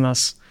your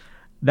business,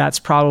 that's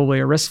probably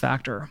a risk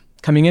factor.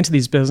 Coming into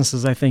these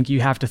businesses, I think you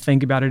have to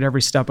think about it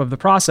every step of the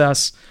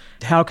process.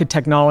 How could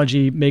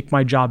technology make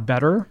my job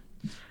better,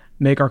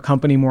 make our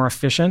company more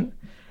efficient,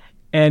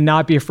 and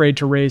not be afraid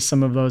to raise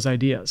some of those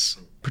ideas,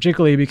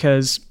 particularly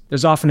because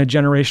there's often a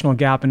generational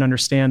gap in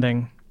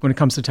understanding when it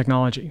comes to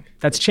technology.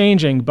 That's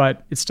changing,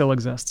 but it still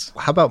exists.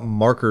 How about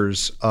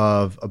markers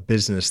of a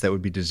business that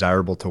would be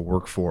desirable to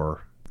work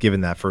for,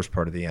 given that first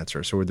part of the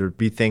answer? So would there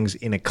be things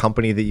in a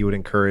company that you would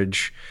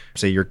encourage,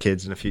 say your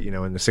kids in a few,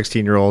 and the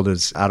 16-year-old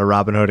is out of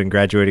Robinhood and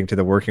graduating to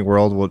the working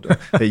world,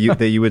 that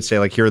you would say,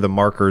 like, here are the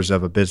markers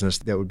of a business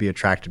that would be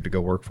attractive to go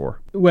work for?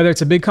 Whether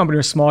it's a big company or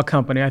a small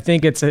company, I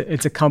think it's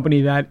a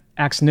company that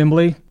acts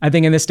nimbly. I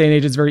think in this day and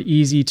age, it's very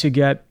easy to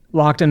get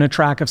locked in a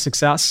track of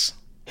success,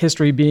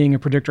 history being a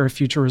predictor of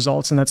future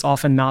results, and that's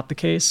often not the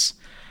case.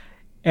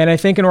 And I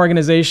think an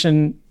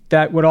organization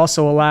that would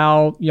also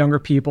allow younger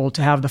people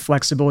to have the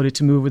flexibility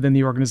to move within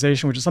the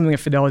organization, which is something that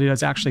Fidelity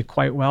does actually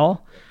quite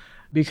well,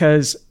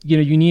 because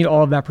you need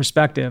all of that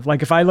perspective.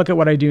 Like if I look at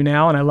what I do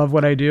now and I love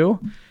what I do,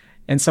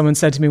 and someone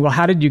said to me, well,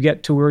 how did you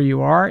get to where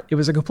you are? It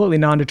was a completely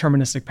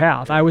non-deterministic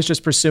path. I was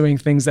just pursuing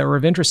things that were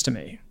of interest to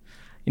me.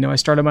 I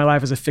started my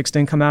life as a fixed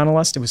income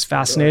analyst. It was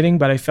fascinating,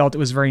 but I felt it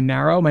was very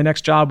narrow. My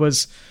next job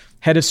was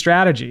head of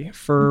strategy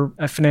for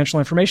a financial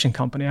information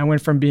company. I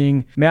went from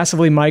being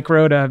massively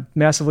micro to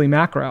massively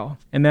macro.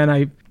 And then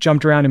I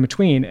jumped around in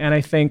between. And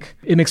I think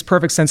it makes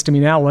perfect sense to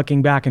me now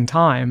looking back in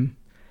time.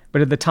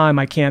 But at the time,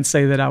 I can't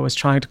say that I was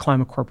trying to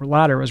climb a corporate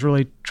ladder. I was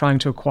really trying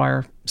to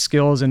acquire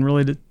skills and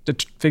really to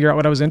figure out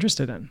what I was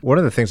interested in. One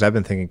of the things I've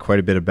been thinking quite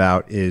a bit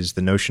about is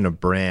the notion of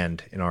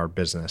brand in our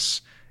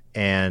business.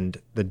 And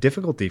the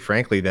difficulty,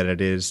 frankly, that it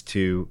is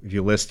to, if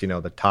you list,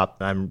 the top,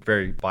 I'm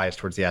very biased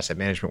towards the asset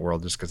management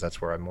world just because that's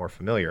where I'm more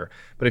familiar.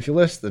 But if you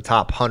list the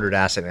top 100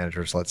 asset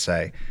managers, let's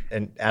say,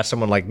 and ask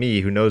someone like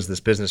me who knows this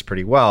business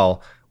pretty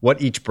well,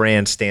 what each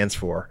brand stands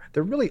for,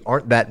 there really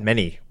aren't that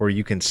many where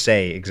you can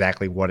say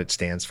exactly what it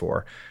stands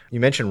for.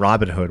 You mentioned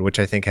Robinhood, which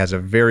I think has a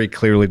very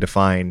clearly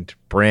defined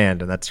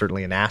brand, and that's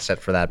certainly an asset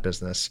for that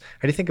business.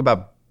 How do you think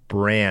about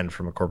brand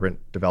from a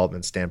corporate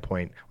development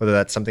standpoint, whether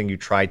that's something you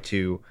try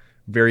to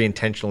very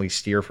intentionally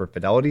steer for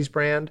Fidelity's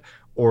brand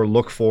or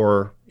look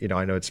for,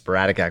 I know it's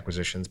sporadic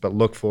acquisitions, but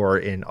look for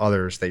in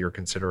others that you're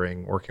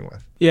considering working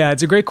with? Yeah,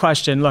 it's a great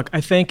question. Look,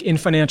 I think in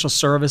financial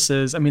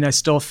services, I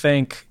still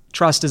think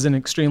trust is an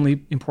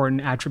extremely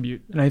important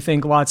attribute. And I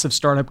think lots of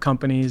startup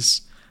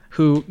companies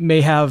who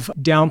may have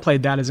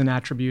downplayed that as an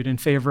attribute in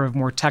favor of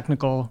more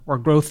technical or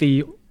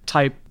growthy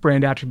type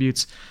brand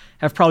attributes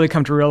have probably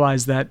come to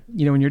realize that,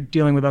 when you're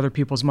dealing with other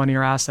people's money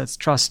or assets,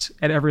 trust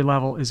at every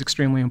level is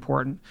extremely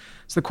important.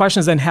 So the question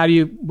is then,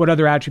 what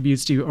other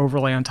attributes do you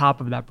overlay on top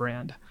of that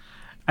brand?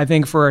 I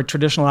think for a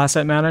traditional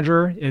asset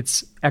manager,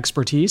 it's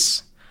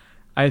expertise.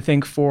 I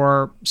think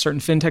for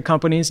certain fintech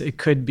companies, it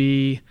could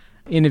be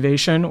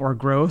innovation or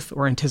growth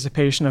or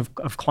anticipation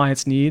of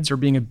clients' needs or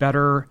being a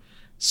better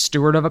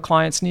steward of a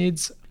client's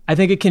needs. I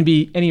think it can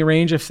be any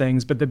range of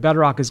things, but the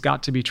bedrock has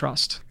got to be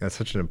trust. That's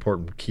such an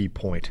important key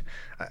point.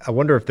 I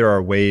wonder if there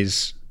are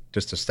ways,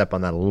 just to step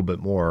on that a little bit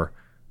more,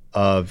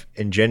 of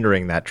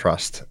engendering that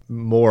trust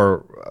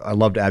more. I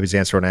loved Abby's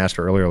answer when I asked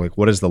her earlier, like,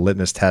 what is the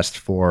litmus test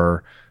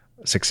for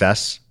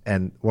success?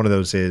 And one of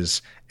those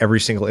is every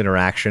single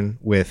interaction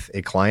with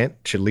a client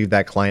should leave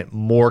that client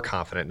more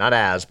confident,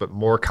 but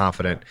more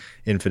confident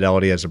in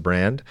Fidelity as a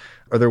brand.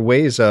 Are there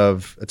ways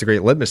of, it's a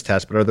great litmus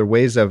test, but are there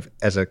ways of,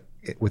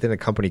 within a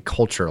company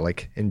culture,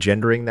 like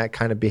engendering that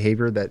kind of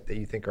behavior that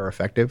you think are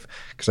effective?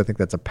 Because I think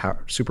that's a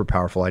super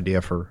powerful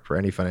idea for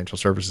any financial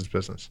services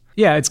business.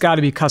 Yeah, it's got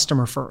to be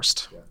customer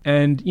first. Yeah.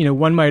 And,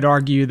 one might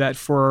argue that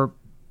for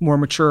more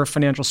mature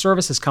financial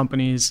services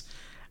companies,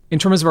 in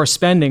terms of our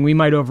spending, we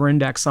might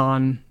over-index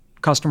on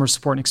customer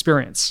support and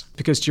experience.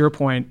 Because to your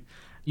point,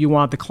 you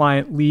want the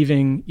client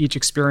leaving each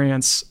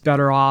experience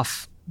better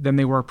off than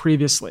they were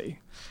previously.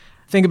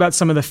 Think about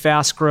some of the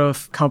fast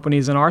growth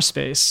companies in our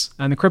space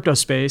and the crypto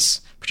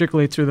space,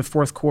 particularly through the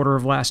fourth quarter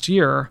of last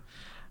year,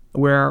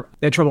 where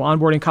they had trouble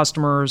onboarding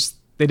customers.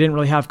 They didn't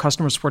really have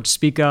customer support to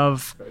speak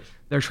of.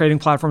 Their trading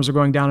platforms were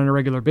going down on a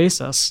regular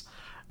basis.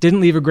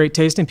 Didn't leave a great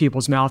taste in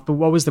people's mouth, but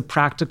what was the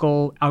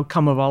practical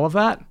outcome of all of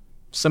that?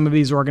 Some of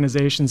these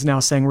organizations now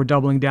saying we're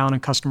doubling down on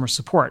customer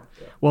support.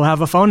 Yeah. We'll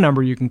have a phone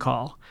number you can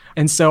call.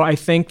 And so I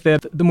think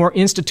that the more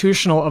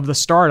institutional of the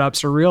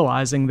startups are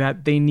realizing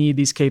that they need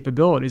these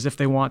capabilities if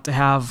they want to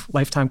have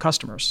lifetime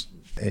customers.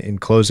 In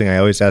closing, I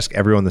always ask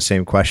everyone the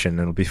same question, and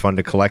it'll be fun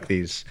to collect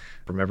these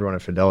from everyone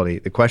at Fidelity.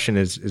 The question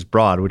is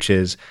broad, which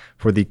is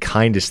for the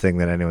kindest thing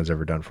that anyone's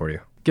ever done for you.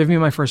 Give me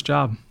my first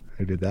job.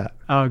 Who did that?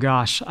 Oh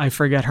gosh, I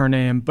forget her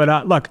name.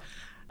 But look,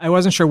 I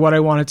wasn't sure what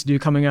I wanted to do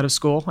coming out of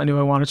school. I knew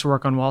I wanted to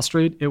work on Wall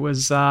Street. It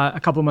was a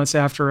couple of months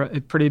after a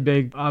pretty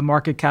big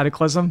market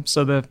cataclysm.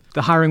 So the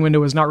hiring window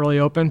was not really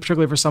open,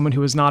 particularly for someone who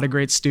was not a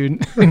great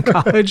student in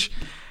college.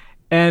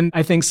 And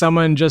I think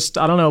someone just,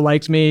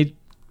 liked me,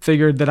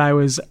 figured that I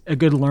was a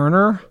good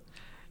learner,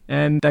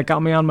 and that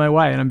got me on my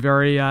way. And I'm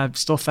very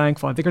still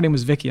thankful. I think her name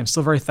was Vicky. I'm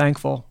still very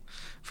thankful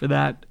for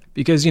that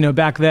because,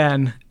 back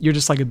then, you're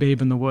just like a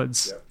babe in the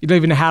woods. Yeah. You don't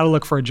even know how to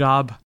look for a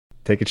job.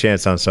 Take a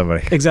chance on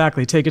somebody.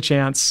 Exactly. Take a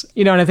chance.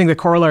 And I think the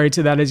corollary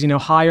to that is,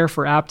 hire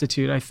for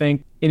aptitude. I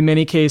think in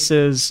many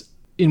cases,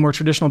 in more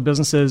traditional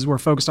businesses, we're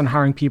focused on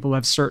hiring people who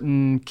have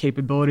certain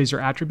capabilities or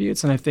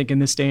attributes. And I think in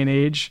this day and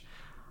age,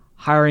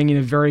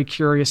 hiring very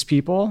curious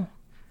people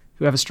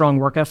who have a strong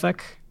work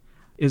ethic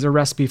is a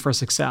recipe for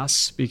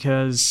success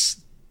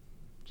because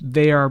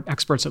they are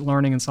experts at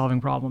learning and solving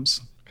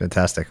problems.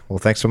 Fantastic. Well,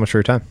 thanks so much for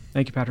your time.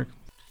 Thank you, Patrick.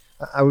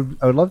 I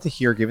would love to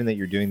hear, given that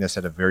you're doing this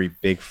at a very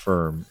big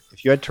firm,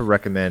 if you had to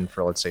recommend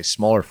for, let's say,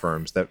 smaller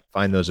firms that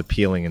find those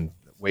appealing in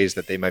ways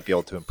that they might be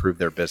able to improve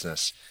their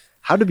business,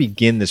 how to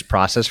begin this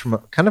process from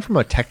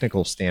a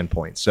technical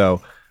standpoint.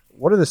 So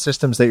what are the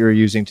systems that you're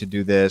using to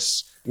do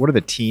this? What do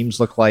the teams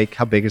look like?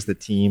 How big is the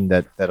team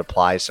that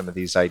applies some of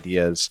these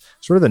ideas?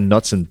 Sort of the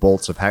nuts and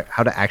bolts of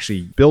how to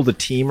actually build a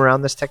team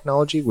around this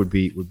technology would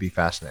be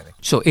fascinating.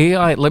 So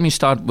AI, let me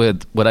start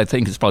with what I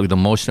think is probably the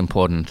most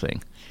important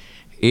thing.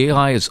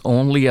 AI is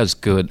only as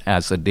good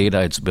as the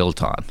data it's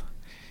built on.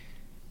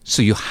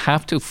 So you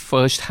have to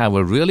first have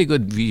a really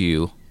good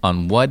view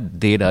on what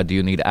data do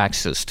you need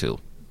access to.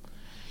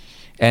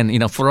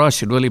 And for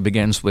us, it really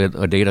begins with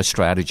a data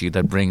strategy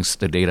that brings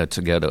the data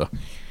together.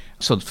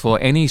 So for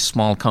any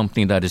small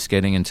company that is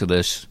getting into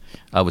this,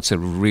 I would say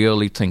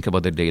really think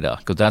about the data,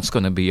 because that's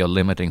going to be a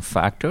limiting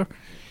factor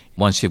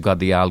once you've got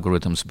the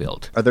algorithms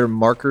built. Are there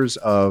markers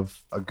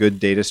of a good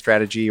data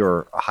strategy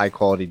or a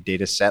high-quality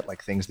data set,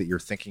 like things that you're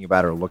thinking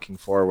about or looking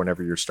for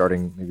whenever you're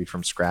starting maybe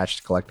from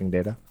scratch collecting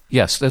data?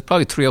 Yes, there's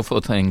probably 3 or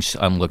 4 things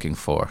I'm looking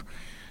for.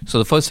 So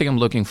the first thing I'm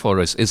looking for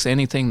is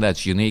anything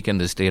that's unique in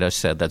this data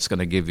set that's going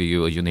to give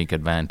you a unique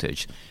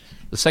advantage.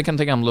 The second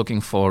thing I'm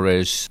looking for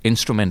is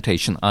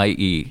instrumentation,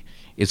 i.e.,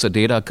 is the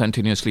data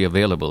continuously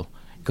available?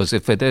 Because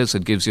if it is,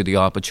 it gives you the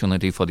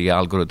opportunity for the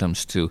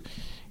algorithms to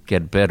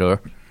get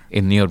better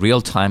in near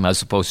real time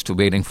as opposed to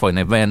waiting for an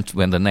event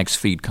when the next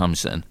feed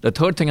comes in. The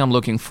third thing I'm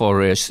looking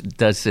for is,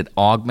 does it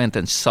augment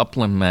and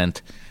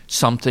supplement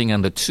something,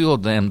 and the two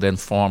of them then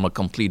form a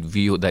complete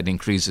view that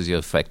increases your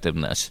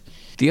effectiveness.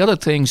 The other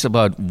things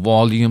about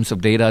volumes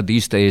of data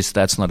these days,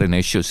 that's not an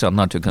issue, so I'm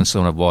not too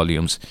concerned with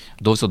volumes.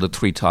 Those are the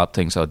 3 top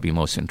things I would be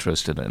most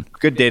interested in.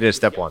 Good data is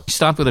step 1.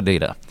 Start with the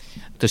data.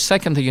 The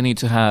second thing you need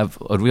to have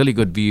a really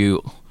good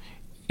view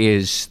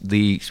is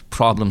the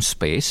problem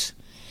space.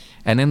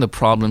 And in the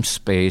problem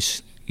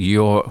space,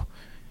 your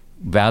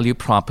value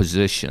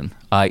proposition,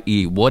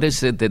 i.e., what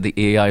is it that the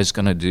AI is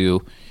going to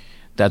do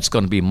that's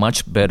going to be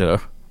much better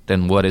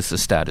than what is the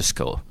status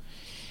quo?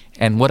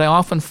 And what I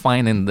often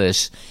find in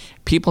this,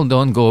 people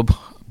don't go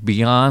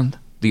beyond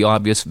the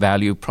obvious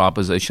value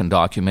proposition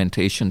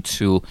documentation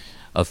to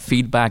a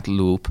feedback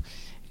loop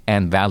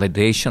and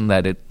validation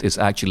that it is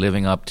actually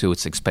living up to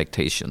its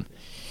expectation,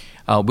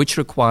 which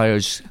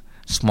requires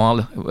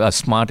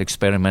smart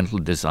experimental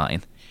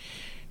design.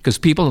 Because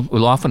people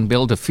will often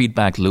build a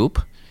feedback loop,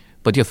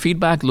 but your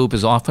feedback loop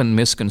is often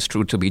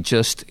misconstrued to be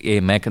just a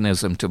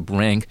mechanism to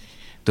bring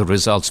the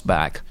results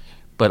back.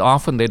 But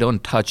often they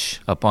don't touch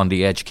upon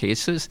the edge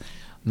cases,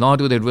 nor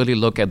do they really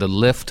look at the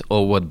lift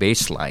over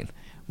baseline,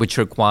 which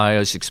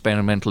requires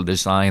experimental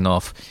design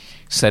of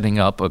setting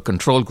up a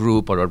control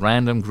group or a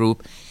random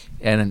group.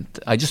 And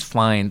I just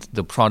find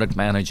the product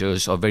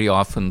managers are very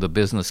often the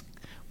business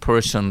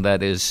person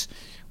that is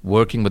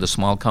working with a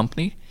small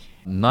company,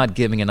 not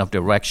giving enough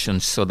direction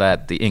so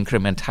that the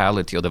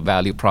incrementality or the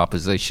value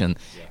proposition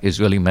is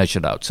really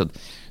measured out.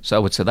 So I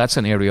would say that's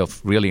an area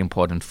of really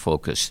important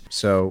focus.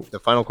 So the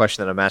final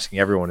question that I'm asking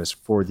everyone is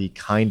for the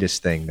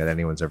kindest thing that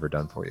anyone's ever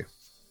done for you.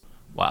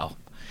 Wow.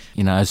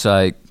 As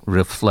I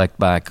reflect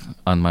back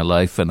on my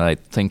life and I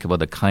think about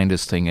the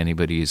kindest thing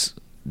anybody's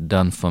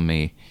done for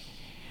me,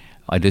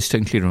 I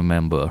distinctly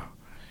remember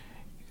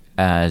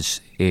as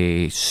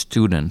a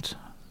student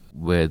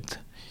with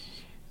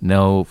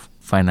no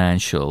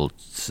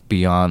financials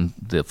beyond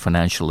the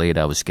financial aid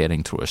I was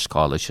getting through a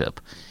scholarship,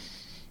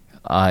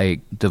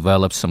 I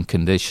developed some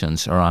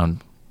conditions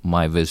around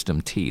my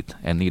wisdom teeth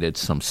and needed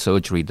some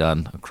surgery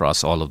done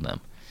across all of them.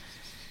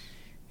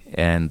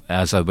 And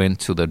as I went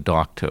to the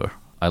doctor,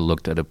 I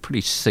looked at a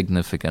pretty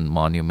significant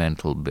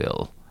monumental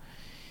bill.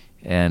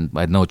 And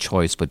I had no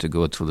choice but to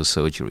go through the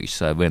surgery.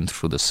 So I went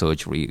through the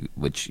surgery,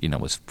 which,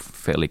 was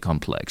fairly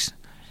complex.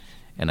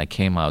 And I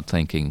came out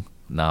thinking,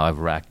 now I've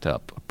racked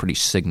up a pretty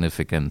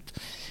significant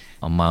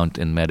amount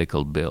in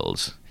medical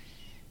bills.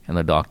 And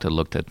the doctor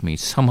looked at me.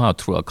 Somehow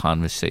through our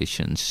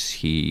conversations,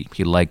 he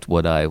liked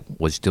what I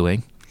was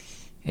doing.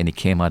 And he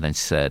came out and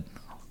said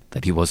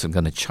that he wasn't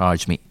going to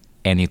charge me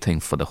anything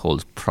for the whole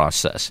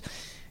process.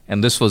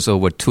 And this was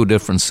over 2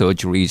 different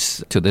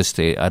surgeries. To this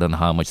day, I don't know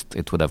how much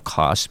it would have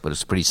cost, but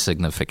it's pretty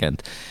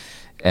significant.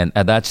 And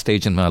at that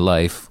stage in my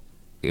life,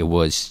 it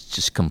was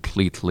just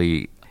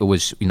completely, it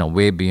was,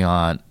 way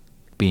beyond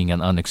being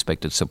an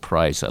unexpected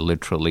surprise. I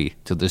literally,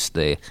 to this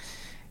day,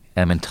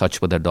 am in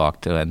touch with the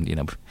doctor.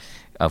 And,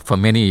 for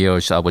many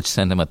years, I would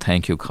send him a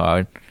thank you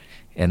card.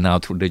 And now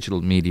through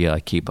digital media,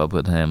 I keep up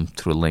with him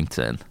through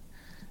LinkedIn.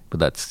 But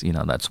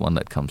that's one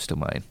that comes to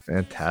mind.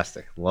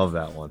 Fantastic. Love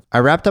that one. I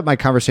wrapped up my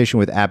conversation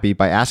with Abby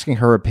by asking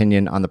her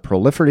opinion on the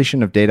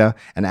proliferation of data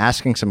and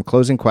asking some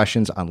closing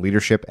questions on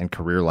leadership and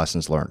career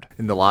lessons learned.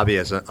 In the lobby,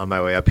 on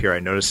my way up here, I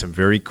noticed some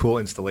very cool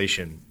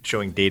installation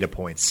showing data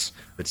points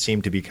It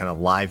seemed to be kind of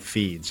live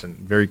feeds and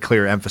very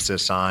clear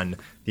emphasis on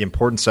the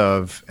importance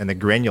of and the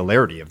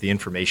granularity of the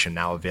information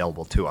now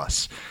available to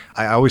us.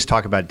 I always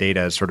talk about data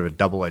as sort of a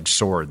double-edged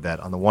sword, that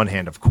on the one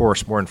hand, of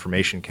course, more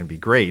information can be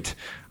great.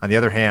 On the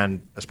other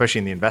hand, especially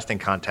in the investing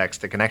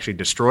context, it can actually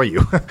destroy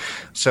you.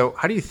 So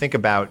how do you think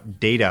about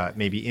data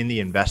maybe in the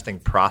investing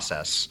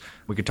process?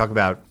 We could talk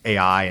about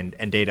AI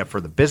and data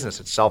for the business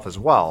itself as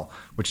well,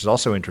 which is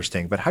also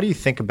interesting. But how do you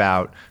think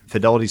about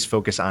Fidelity's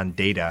focus on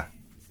data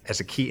as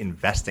a key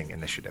investing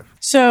initiative?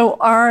 So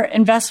our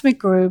investment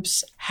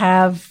groups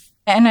have,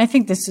 and I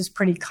think this is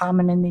pretty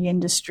common in the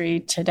industry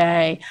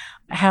today,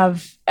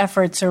 have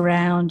efforts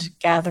around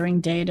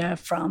gathering data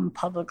from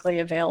publicly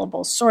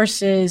available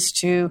sources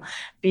to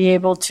be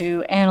able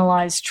to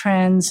analyze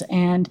trends,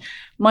 and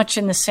much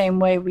in the same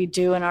way we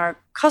do in our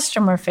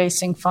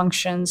customer-facing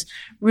functions,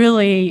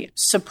 really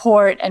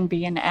support and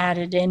be an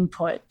added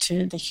input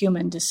to the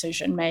human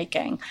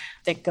decision-making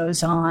that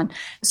goes on.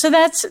 So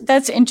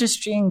that's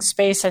interesting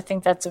space. I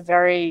think that's a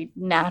very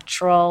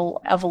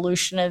natural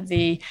evolution of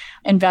the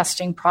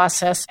investing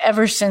process.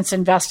 Ever since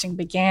investing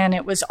began,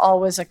 it was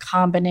always a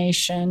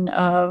combination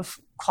of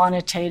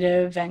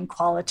quantitative and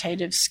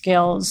qualitative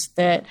skills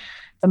that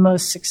the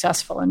most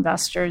successful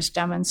investors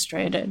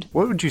demonstrated.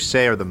 What would you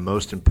say are the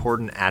most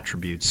important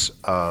attributes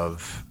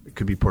of, it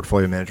could be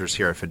portfolio managers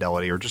here at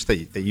Fidelity, or just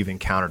that you've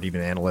encountered, even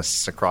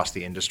analysts across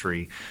the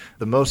industry,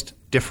 the most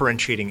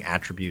differentiating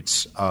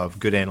attributes of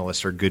good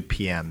analysts or good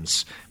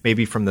PMs,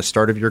 maybe from the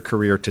start of your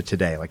career to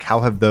today? Like,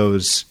 how have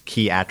those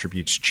key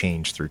attributes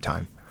changed through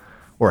time?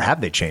 Or have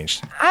they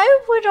changed? I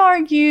would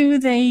argue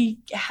they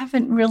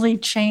haven't really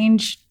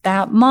changed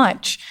that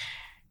much.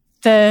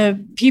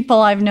 The people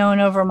I've known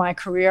over my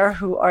career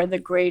who are the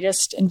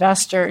greatest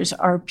investors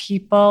are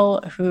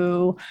people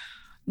who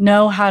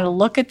know how to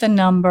look at the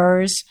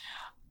numbers,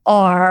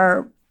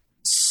 are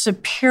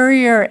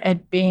superior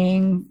at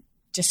being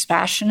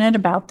dispassionate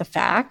about the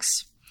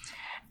facts,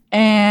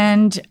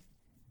 and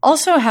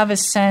also have a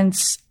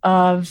sense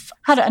of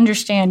how to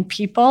understand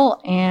people.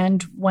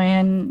 And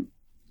when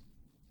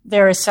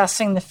they're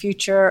assessing the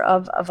future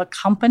of a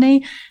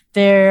company,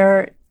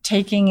 they're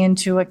taking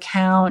into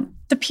account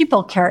the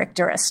people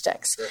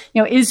characteristics.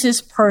 You know, is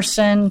this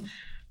person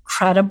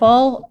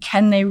credible?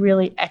 Can they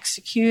really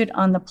execute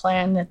on the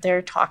plan that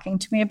they're talking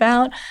to me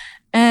about?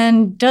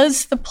 And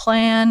does the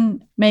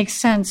plan make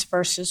sense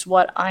versus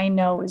what I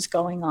know is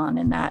going on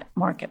in that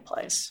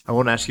marketplace? I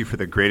won't ask you for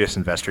the greatest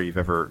investor you've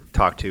ever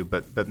talked to,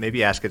 but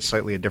maybe ask it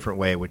slightly a different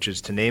way, which is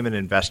to name an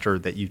investor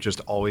that you've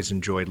just always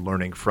enjoyed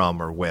learning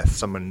from or with,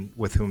 someone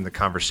with whom the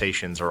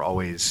conversations are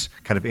always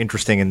kind of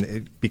interesting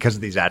and because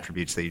of these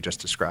attributes that you just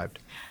described.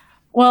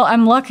 Well,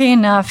 I'm lucky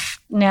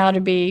enough now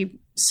to be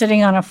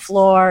sitting on a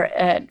floor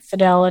at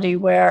Fidelity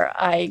where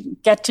I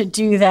get to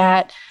do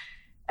that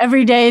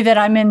every day that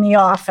I'm in the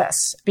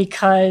office,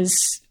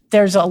 because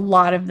there's a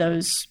lot of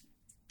those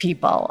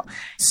people.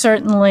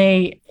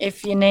 Certainly,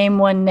 if you name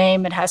one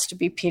name, it has to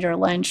be Peter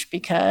Lynch,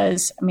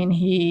 because, I mean,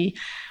 he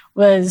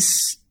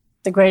was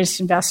the greatest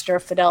investor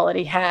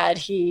Fidelity had.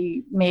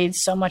 He made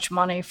so much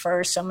money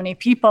for so many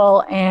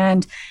people,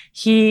 and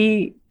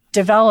he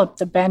developed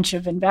the bench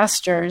of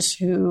investors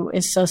who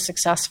is so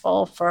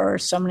successful for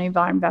so many of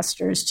our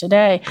investors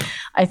today.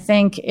 I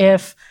think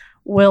if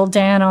Will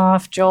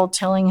Danoff, Joel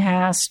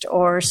Tillinghast,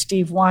 or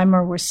Steve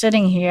Weimer were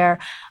sitting here,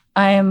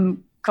 I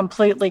am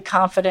completely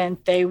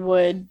confident they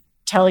would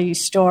tell you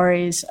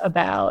stories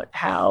about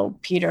how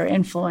Peter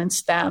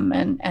influenced them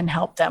and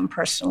helped them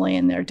personally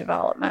in their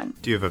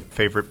development. Do you have a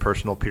favorite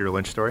personal Peter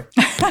Lynch story?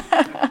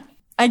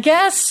 I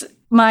guess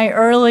my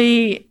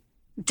early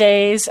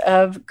days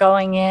of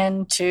going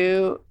in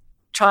to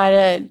try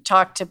to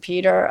talk to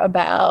Peter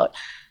about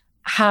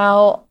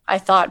how I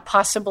thought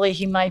possibly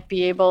he might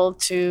be able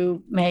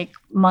to make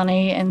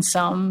money in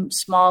some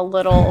small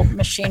little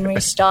machinery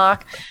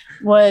stock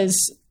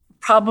was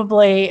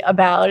probably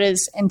about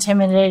as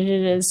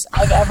intimidated as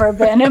I've ever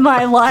been in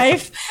my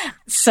life.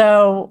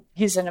 So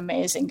he's an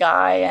amazing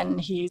guy,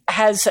 and he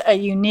has a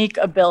unique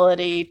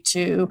ability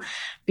to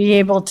be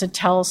able to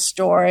tell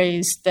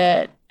stories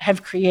that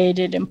have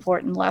created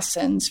important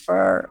lessons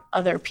for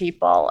other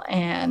people,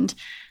 and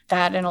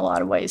that in a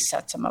lot of ways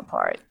sets him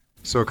apart.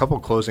 So a couple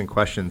of closing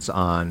questions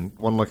on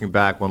one looking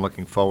back, one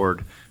looking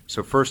forward.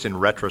 So first, in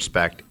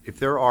retrospect, if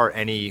there are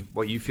any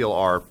what you feel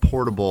are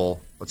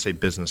portable, let's say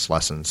business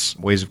lessons,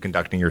 ways of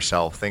conducting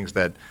yourself, things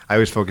that I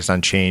always focus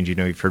on change. You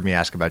know, you've heard me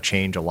ask about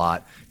change a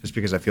lot just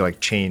because I feel like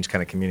change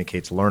kind of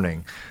communicates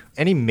learning.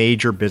 Any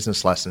major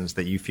business lessons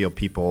that you feel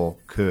people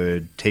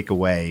could take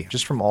away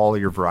just from all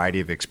your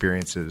variety of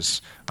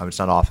experiences? It's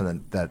not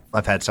often that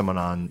I've had someone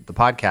on the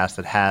podcast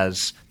that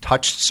has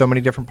touched so many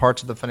different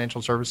parts of the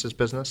financial services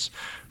business.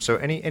 So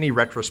any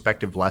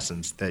retrospective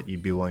lessons that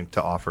you'd be willing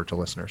to offer to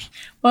listeners?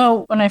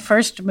 Well, when I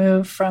first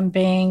moved from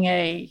being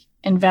a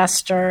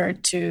investor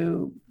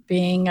to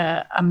being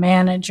a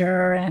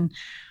manager and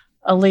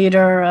a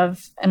leader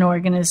of an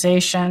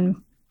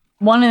organization,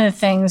 one of the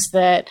things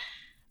that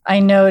I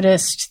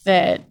noticed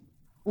that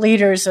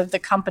leaders of the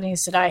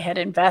companies that I had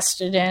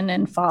invested in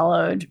and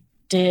followed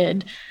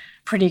did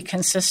pretty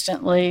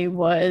consistently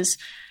was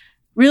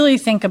really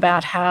think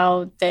about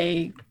how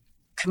they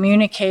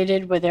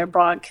communicated with their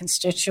broad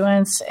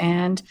constituents,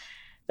 and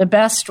the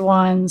best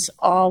ones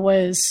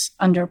always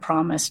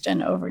under-promised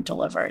and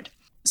over-delivered.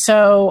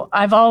 So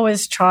I've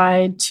always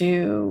tried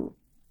to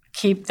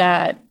keep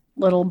that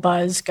little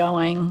buzz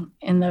going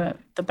in the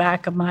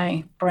back of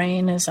my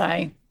brain as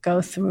I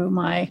go through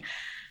my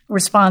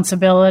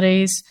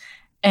responsibilities,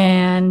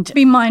 and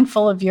be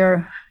mindful of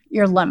your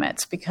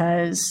limits,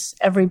 because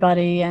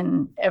everybody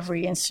and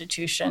every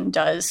institution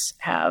does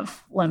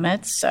have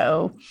limits.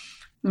 So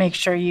make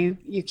sure you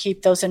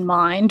keep those in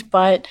mind.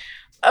 But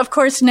of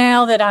course,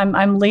 now that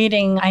I'm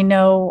leading, I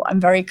know I'm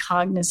very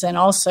cognizant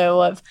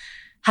also of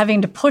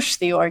having to push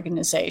the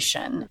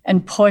organization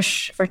and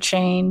push for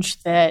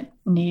change that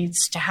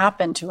needs to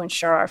happen to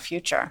ensure our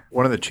future.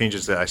 One of the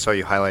changes that I saw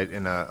you highlight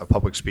in a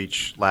public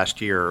speech last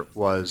year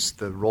was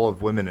the role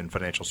of women in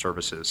financial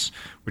services,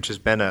 which has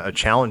been a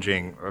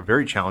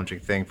very challenging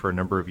thing for a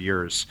number of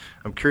years.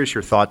 I'm curious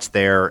your thoughts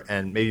there,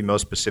 and maybe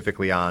most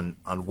specifically on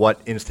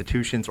what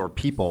institutions or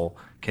people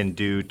can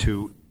do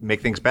to make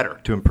things better,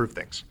 to improve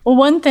things. Well,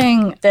 one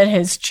thing that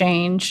has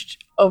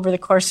changed over the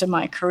course of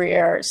my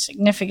career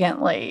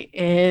significantly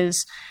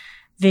is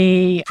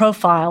the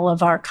profile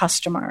of our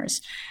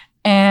customers.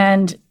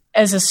 And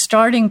as a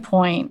starting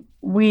point,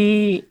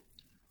 we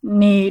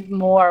need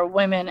more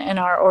women in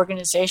our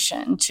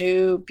organization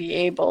to be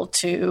able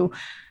to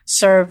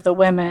serve the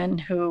women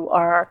who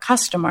are our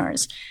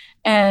customers.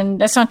 And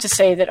that's not to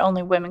say that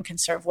only women can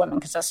serve women,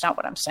 because that's not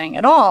what I'm saying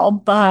at all.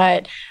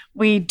 But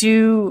we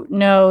do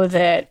know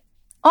that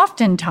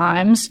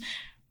oftentimes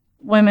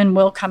women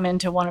will come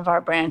into one of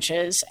our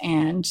branches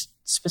and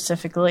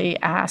specifically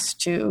ask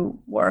to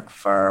work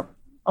for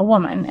a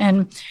woman.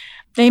 And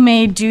they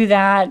may do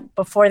that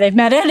before they've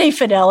met any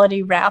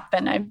Fidelity rep.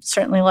 And I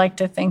certainly like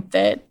to think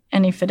that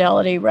any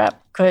Fidelity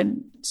rep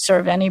could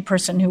serve any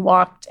person who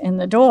walked in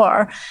the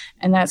door.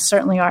 And that's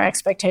certainly our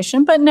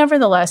expectation. But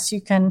nevertheless,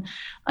 you can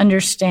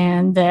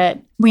understand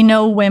that we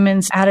know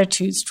women's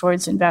attitudes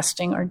towards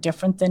investing are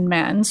different than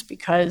men's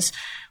because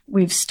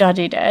we've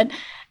studied it.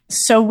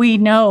 So we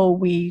know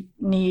we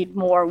need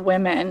more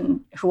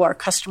women who are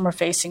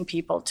customer-facing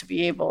people to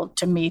be able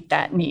to meet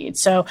that need.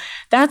 So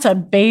that's a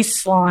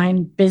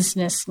baseline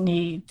business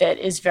need that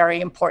is very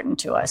important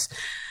to us.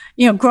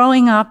 You know,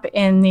 growing up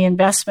in the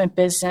investment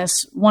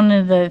business, one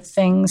of the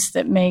things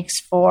that makes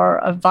for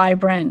a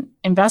vibrant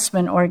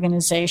investment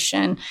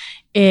organization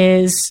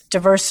is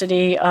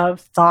diversity of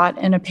thought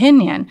and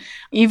opinion.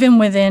 Even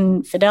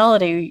within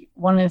Fidelity,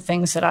 one of the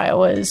things that I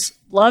always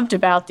loved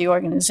about the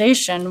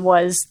organization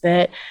was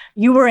that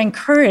you were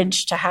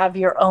encouraged to have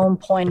your own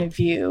point of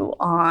view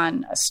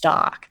on a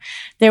stock.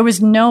 There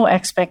was no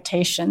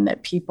expectation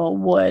that people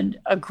would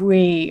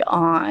agree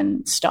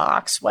on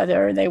stocks,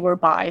 whether they were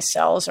buys,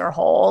 sells, or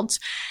holds.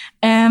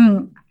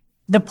 And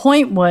the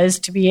point was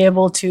to be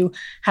able to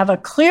have a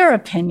clear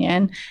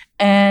opinion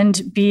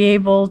and be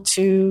able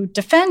to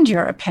defend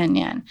your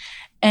opinion.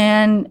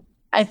 And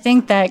I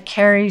think that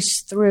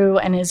carries through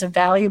and is a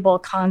valuable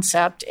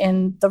concept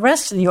in the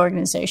rest of the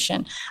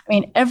organization. I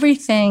mean,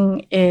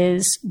 everything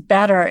is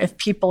better if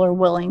people are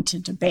willing to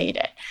debate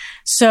it.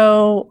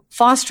 So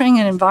fostering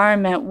an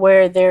environment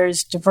where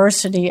there's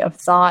diversity of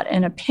thought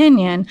and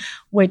opinion,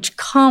 which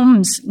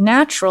comes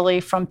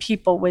naturally from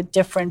people with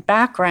different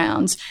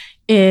backgrounds,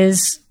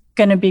 is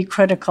going to be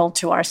critical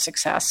to our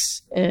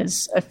success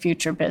as a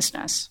future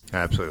business. I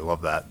absolutely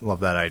love that.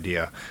 Love that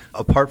idea.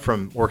 Apart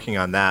from working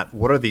on that,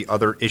 what are the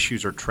other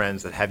issues or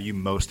trends that have you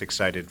most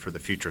excited for the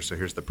future? So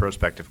here's the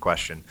prospective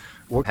question.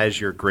 What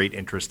has your great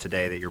interest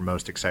today that you're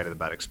most excited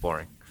about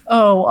exploring?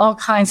 Oh, all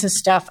kinds of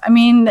stuff. I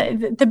mean,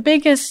 the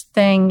biggest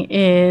thing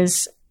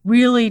is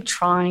really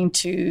trying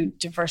to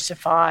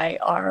diversify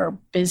our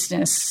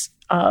business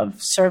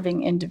of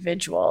serving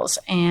individuals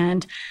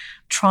and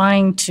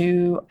trying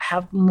to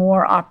have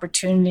more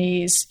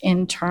opportunities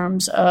in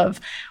terms of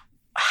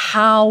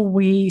how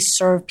we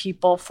serve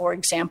people, for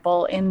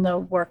example, in the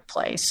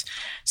workplace.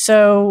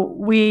 So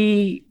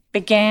we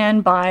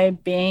began by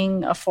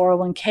being a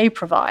 401k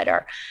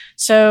provider.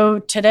 So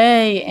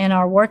today in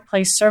our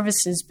workplace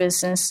services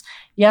business,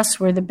 yes,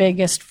 we're the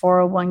biggest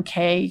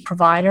 401k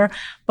provider,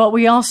 but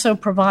we also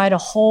provide a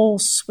whole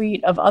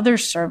suite of other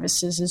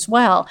services as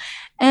well.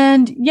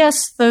 And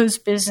yes, those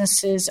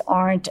businesses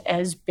aren't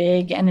as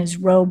big and as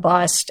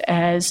robust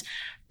as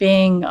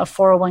being a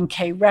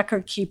 401k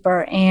record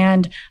keeper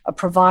and a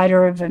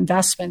provider of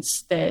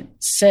investments that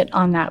sit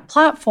on that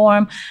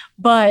platform,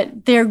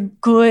 but they're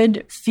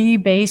good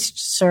fee-based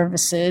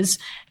services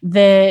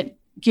that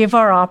give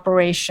our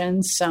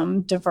operations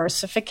some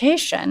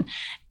diversification.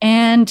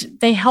 And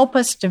they help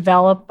us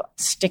develop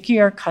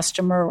stickier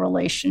customer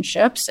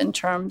relationships in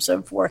terms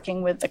of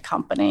working with the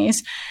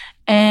companies.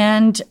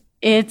 And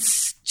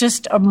it's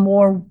just a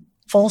more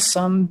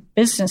fulsome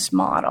business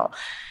model.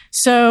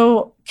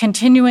 So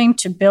continuing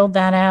to build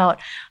that out.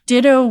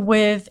 Ditto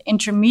with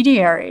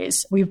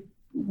intermediaries. We've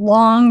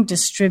long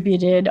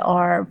distributed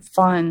our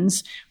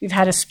funds. We've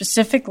had a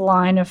specific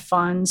line of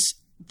funds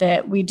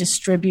that we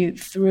distribute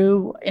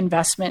through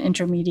investment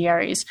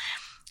intermediaries.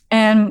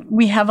 And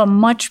we have a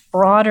much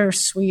broader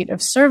suite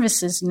of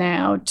services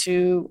now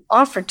to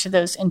offer to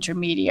those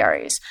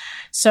intermediaries.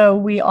 So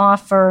we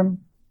offer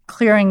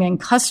clearing and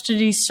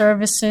custody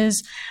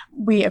services.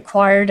 We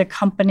acquired a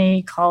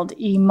company called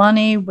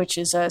eMoney, which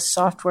is a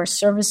software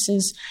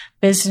services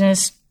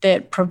business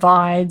that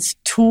provides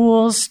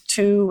tools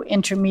to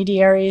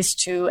intermediaries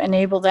to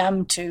enable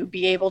them to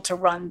be able to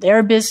run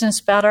their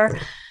business better.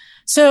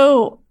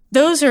 So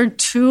those are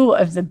two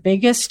of the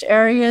biggest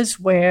areas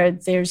where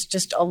there's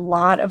just a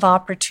lot of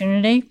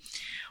opportunity.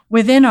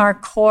 Within our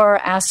core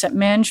asset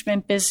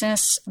management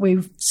business,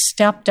 we've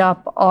stepped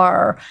up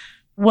our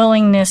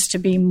willingness to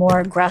be more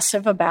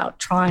aggressive about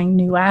trying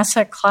new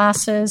asset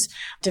classes,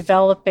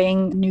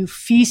 developing new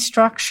fee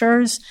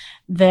structures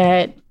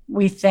that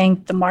we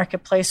think the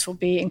marketplace will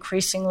be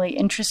increasingly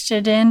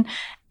interested in.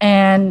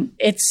 And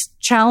it's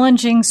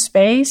challenging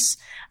space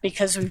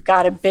because we've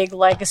got a big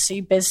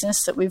legacy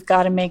business that we've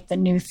got to make the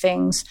new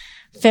things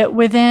fit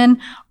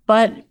within.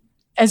 But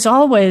as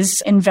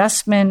always,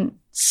 investment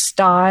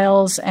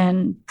styles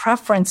and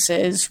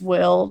preferences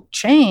will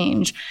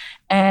change.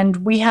 And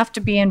we have to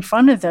be in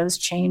front of those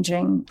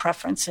changing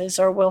preferences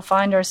or we'll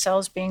find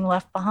ourselves being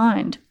left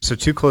behind. So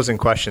 2 closing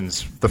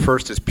questions. The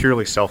first is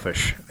purely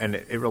selfish, and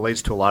it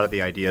relates to a lot of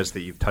the ideas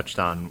that you've touched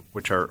on,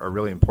 which are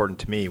really important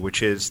to me,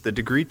 which is the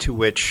degree to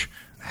which,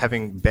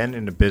 having been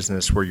in a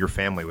business where your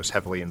family was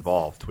heavily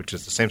involved, which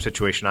is the same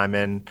situation I'm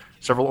in,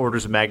 several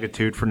orders of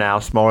magnitude for now,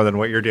 smaller than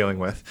what you're dealing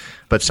with,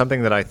 but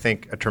something that I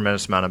think a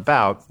tremendous amount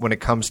about when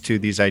it comes to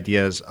these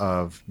ideas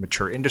of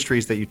mature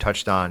industries that you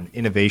touched on,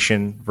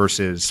 innovation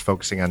versus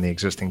focusing on the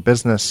existing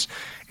business.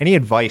 Any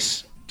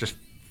advice, just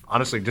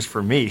honestly, just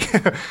for me,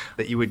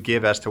 that you would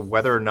give as to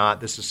whether or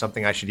not this is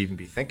something I should even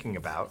be thinking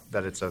about,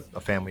 that it's a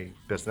family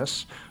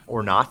business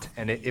or not?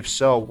 And if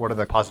so, what are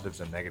the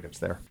positives and negatives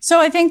there? So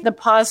I think the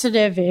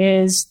positive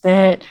is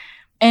that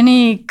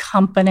any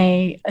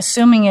company,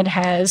 assuming it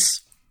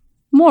has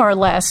more or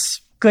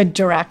less good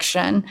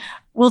direction,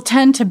 will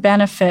tend to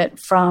benefit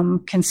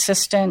from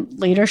consistent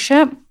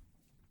leadership.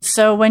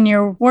 So when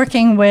you're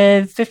working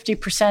with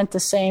 50%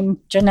 the same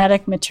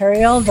genetic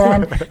material,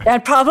 then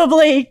that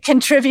probably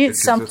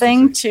contributes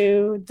something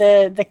to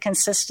the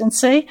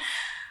consistency.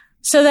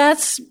 So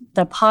that's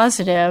the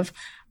positive.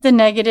 The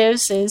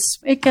negatives is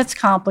it gets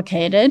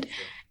complicated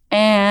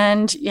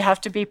and you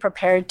have to be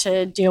prepared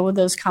to deal with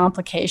those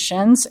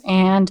complications.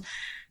 And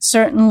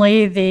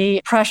certainly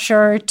the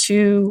pressure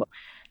to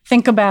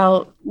think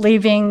about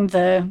leaving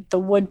the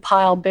wood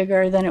pile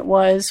bigger than it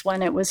was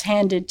when it was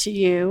handed to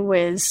you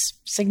is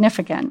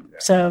significant.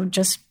 So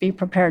just be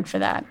prepared for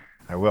that.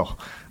 I will.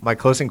 My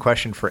closing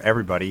question for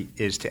everybody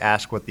is to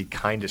ask what the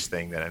kindest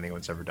thing that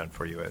anyone's ever done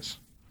for you is.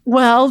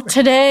 Well,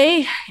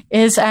 today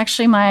is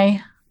actually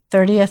my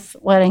 30th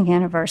wedding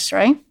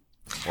anniversary.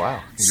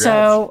 Wow. Congrats.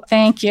 So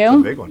thank you. That's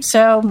a big one.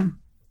 So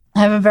I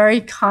have a very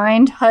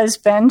kind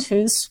husband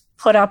who's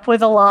put up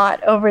with a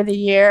lot over the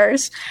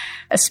years,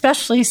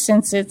 especially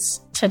since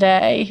it's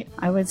today.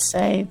 I would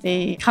say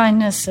the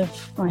kindness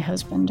of my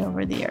husband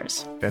over the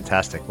years.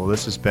 Fantastic. Well,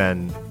 this has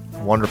been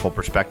wonderful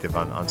perspective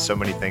on so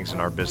many things in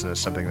our business,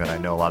 something that I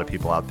know a lot of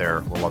people out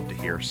there will love to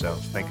hear. So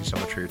thank you so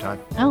much for your time.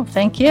 Oh,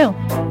 thank you.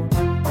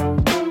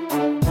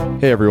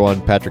 Hey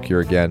everyone, Patrick here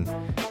again.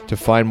 To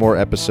find more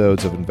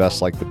episodes of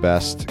Invest Like the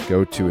Best,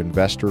 go to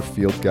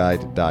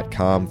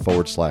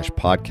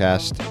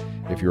investorfieldguide.com/podcast.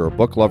 If you're a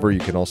book lover, you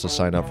can also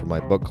sign up for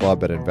my book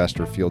club at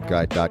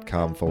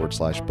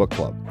investorfieldguide.com/book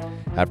club.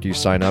 After you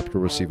sign up,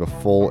 you'll receive a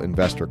full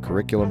investor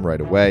curriculum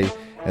right away,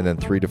 and then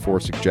 3 to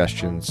 4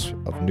 suggestions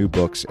of new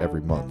books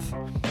every month.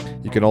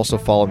 You can also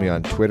follow me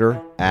on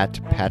Twitter at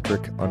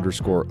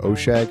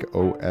Patrick_Oshag,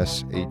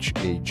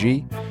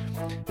 OSHAG.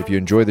 If you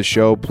enjoy the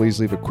show, please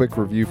leave a quick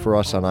review for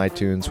us on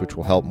iTunes, which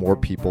will help more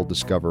people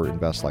discover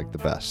Invest Like the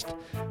Best.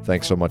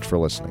 Thanks so much for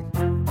listening.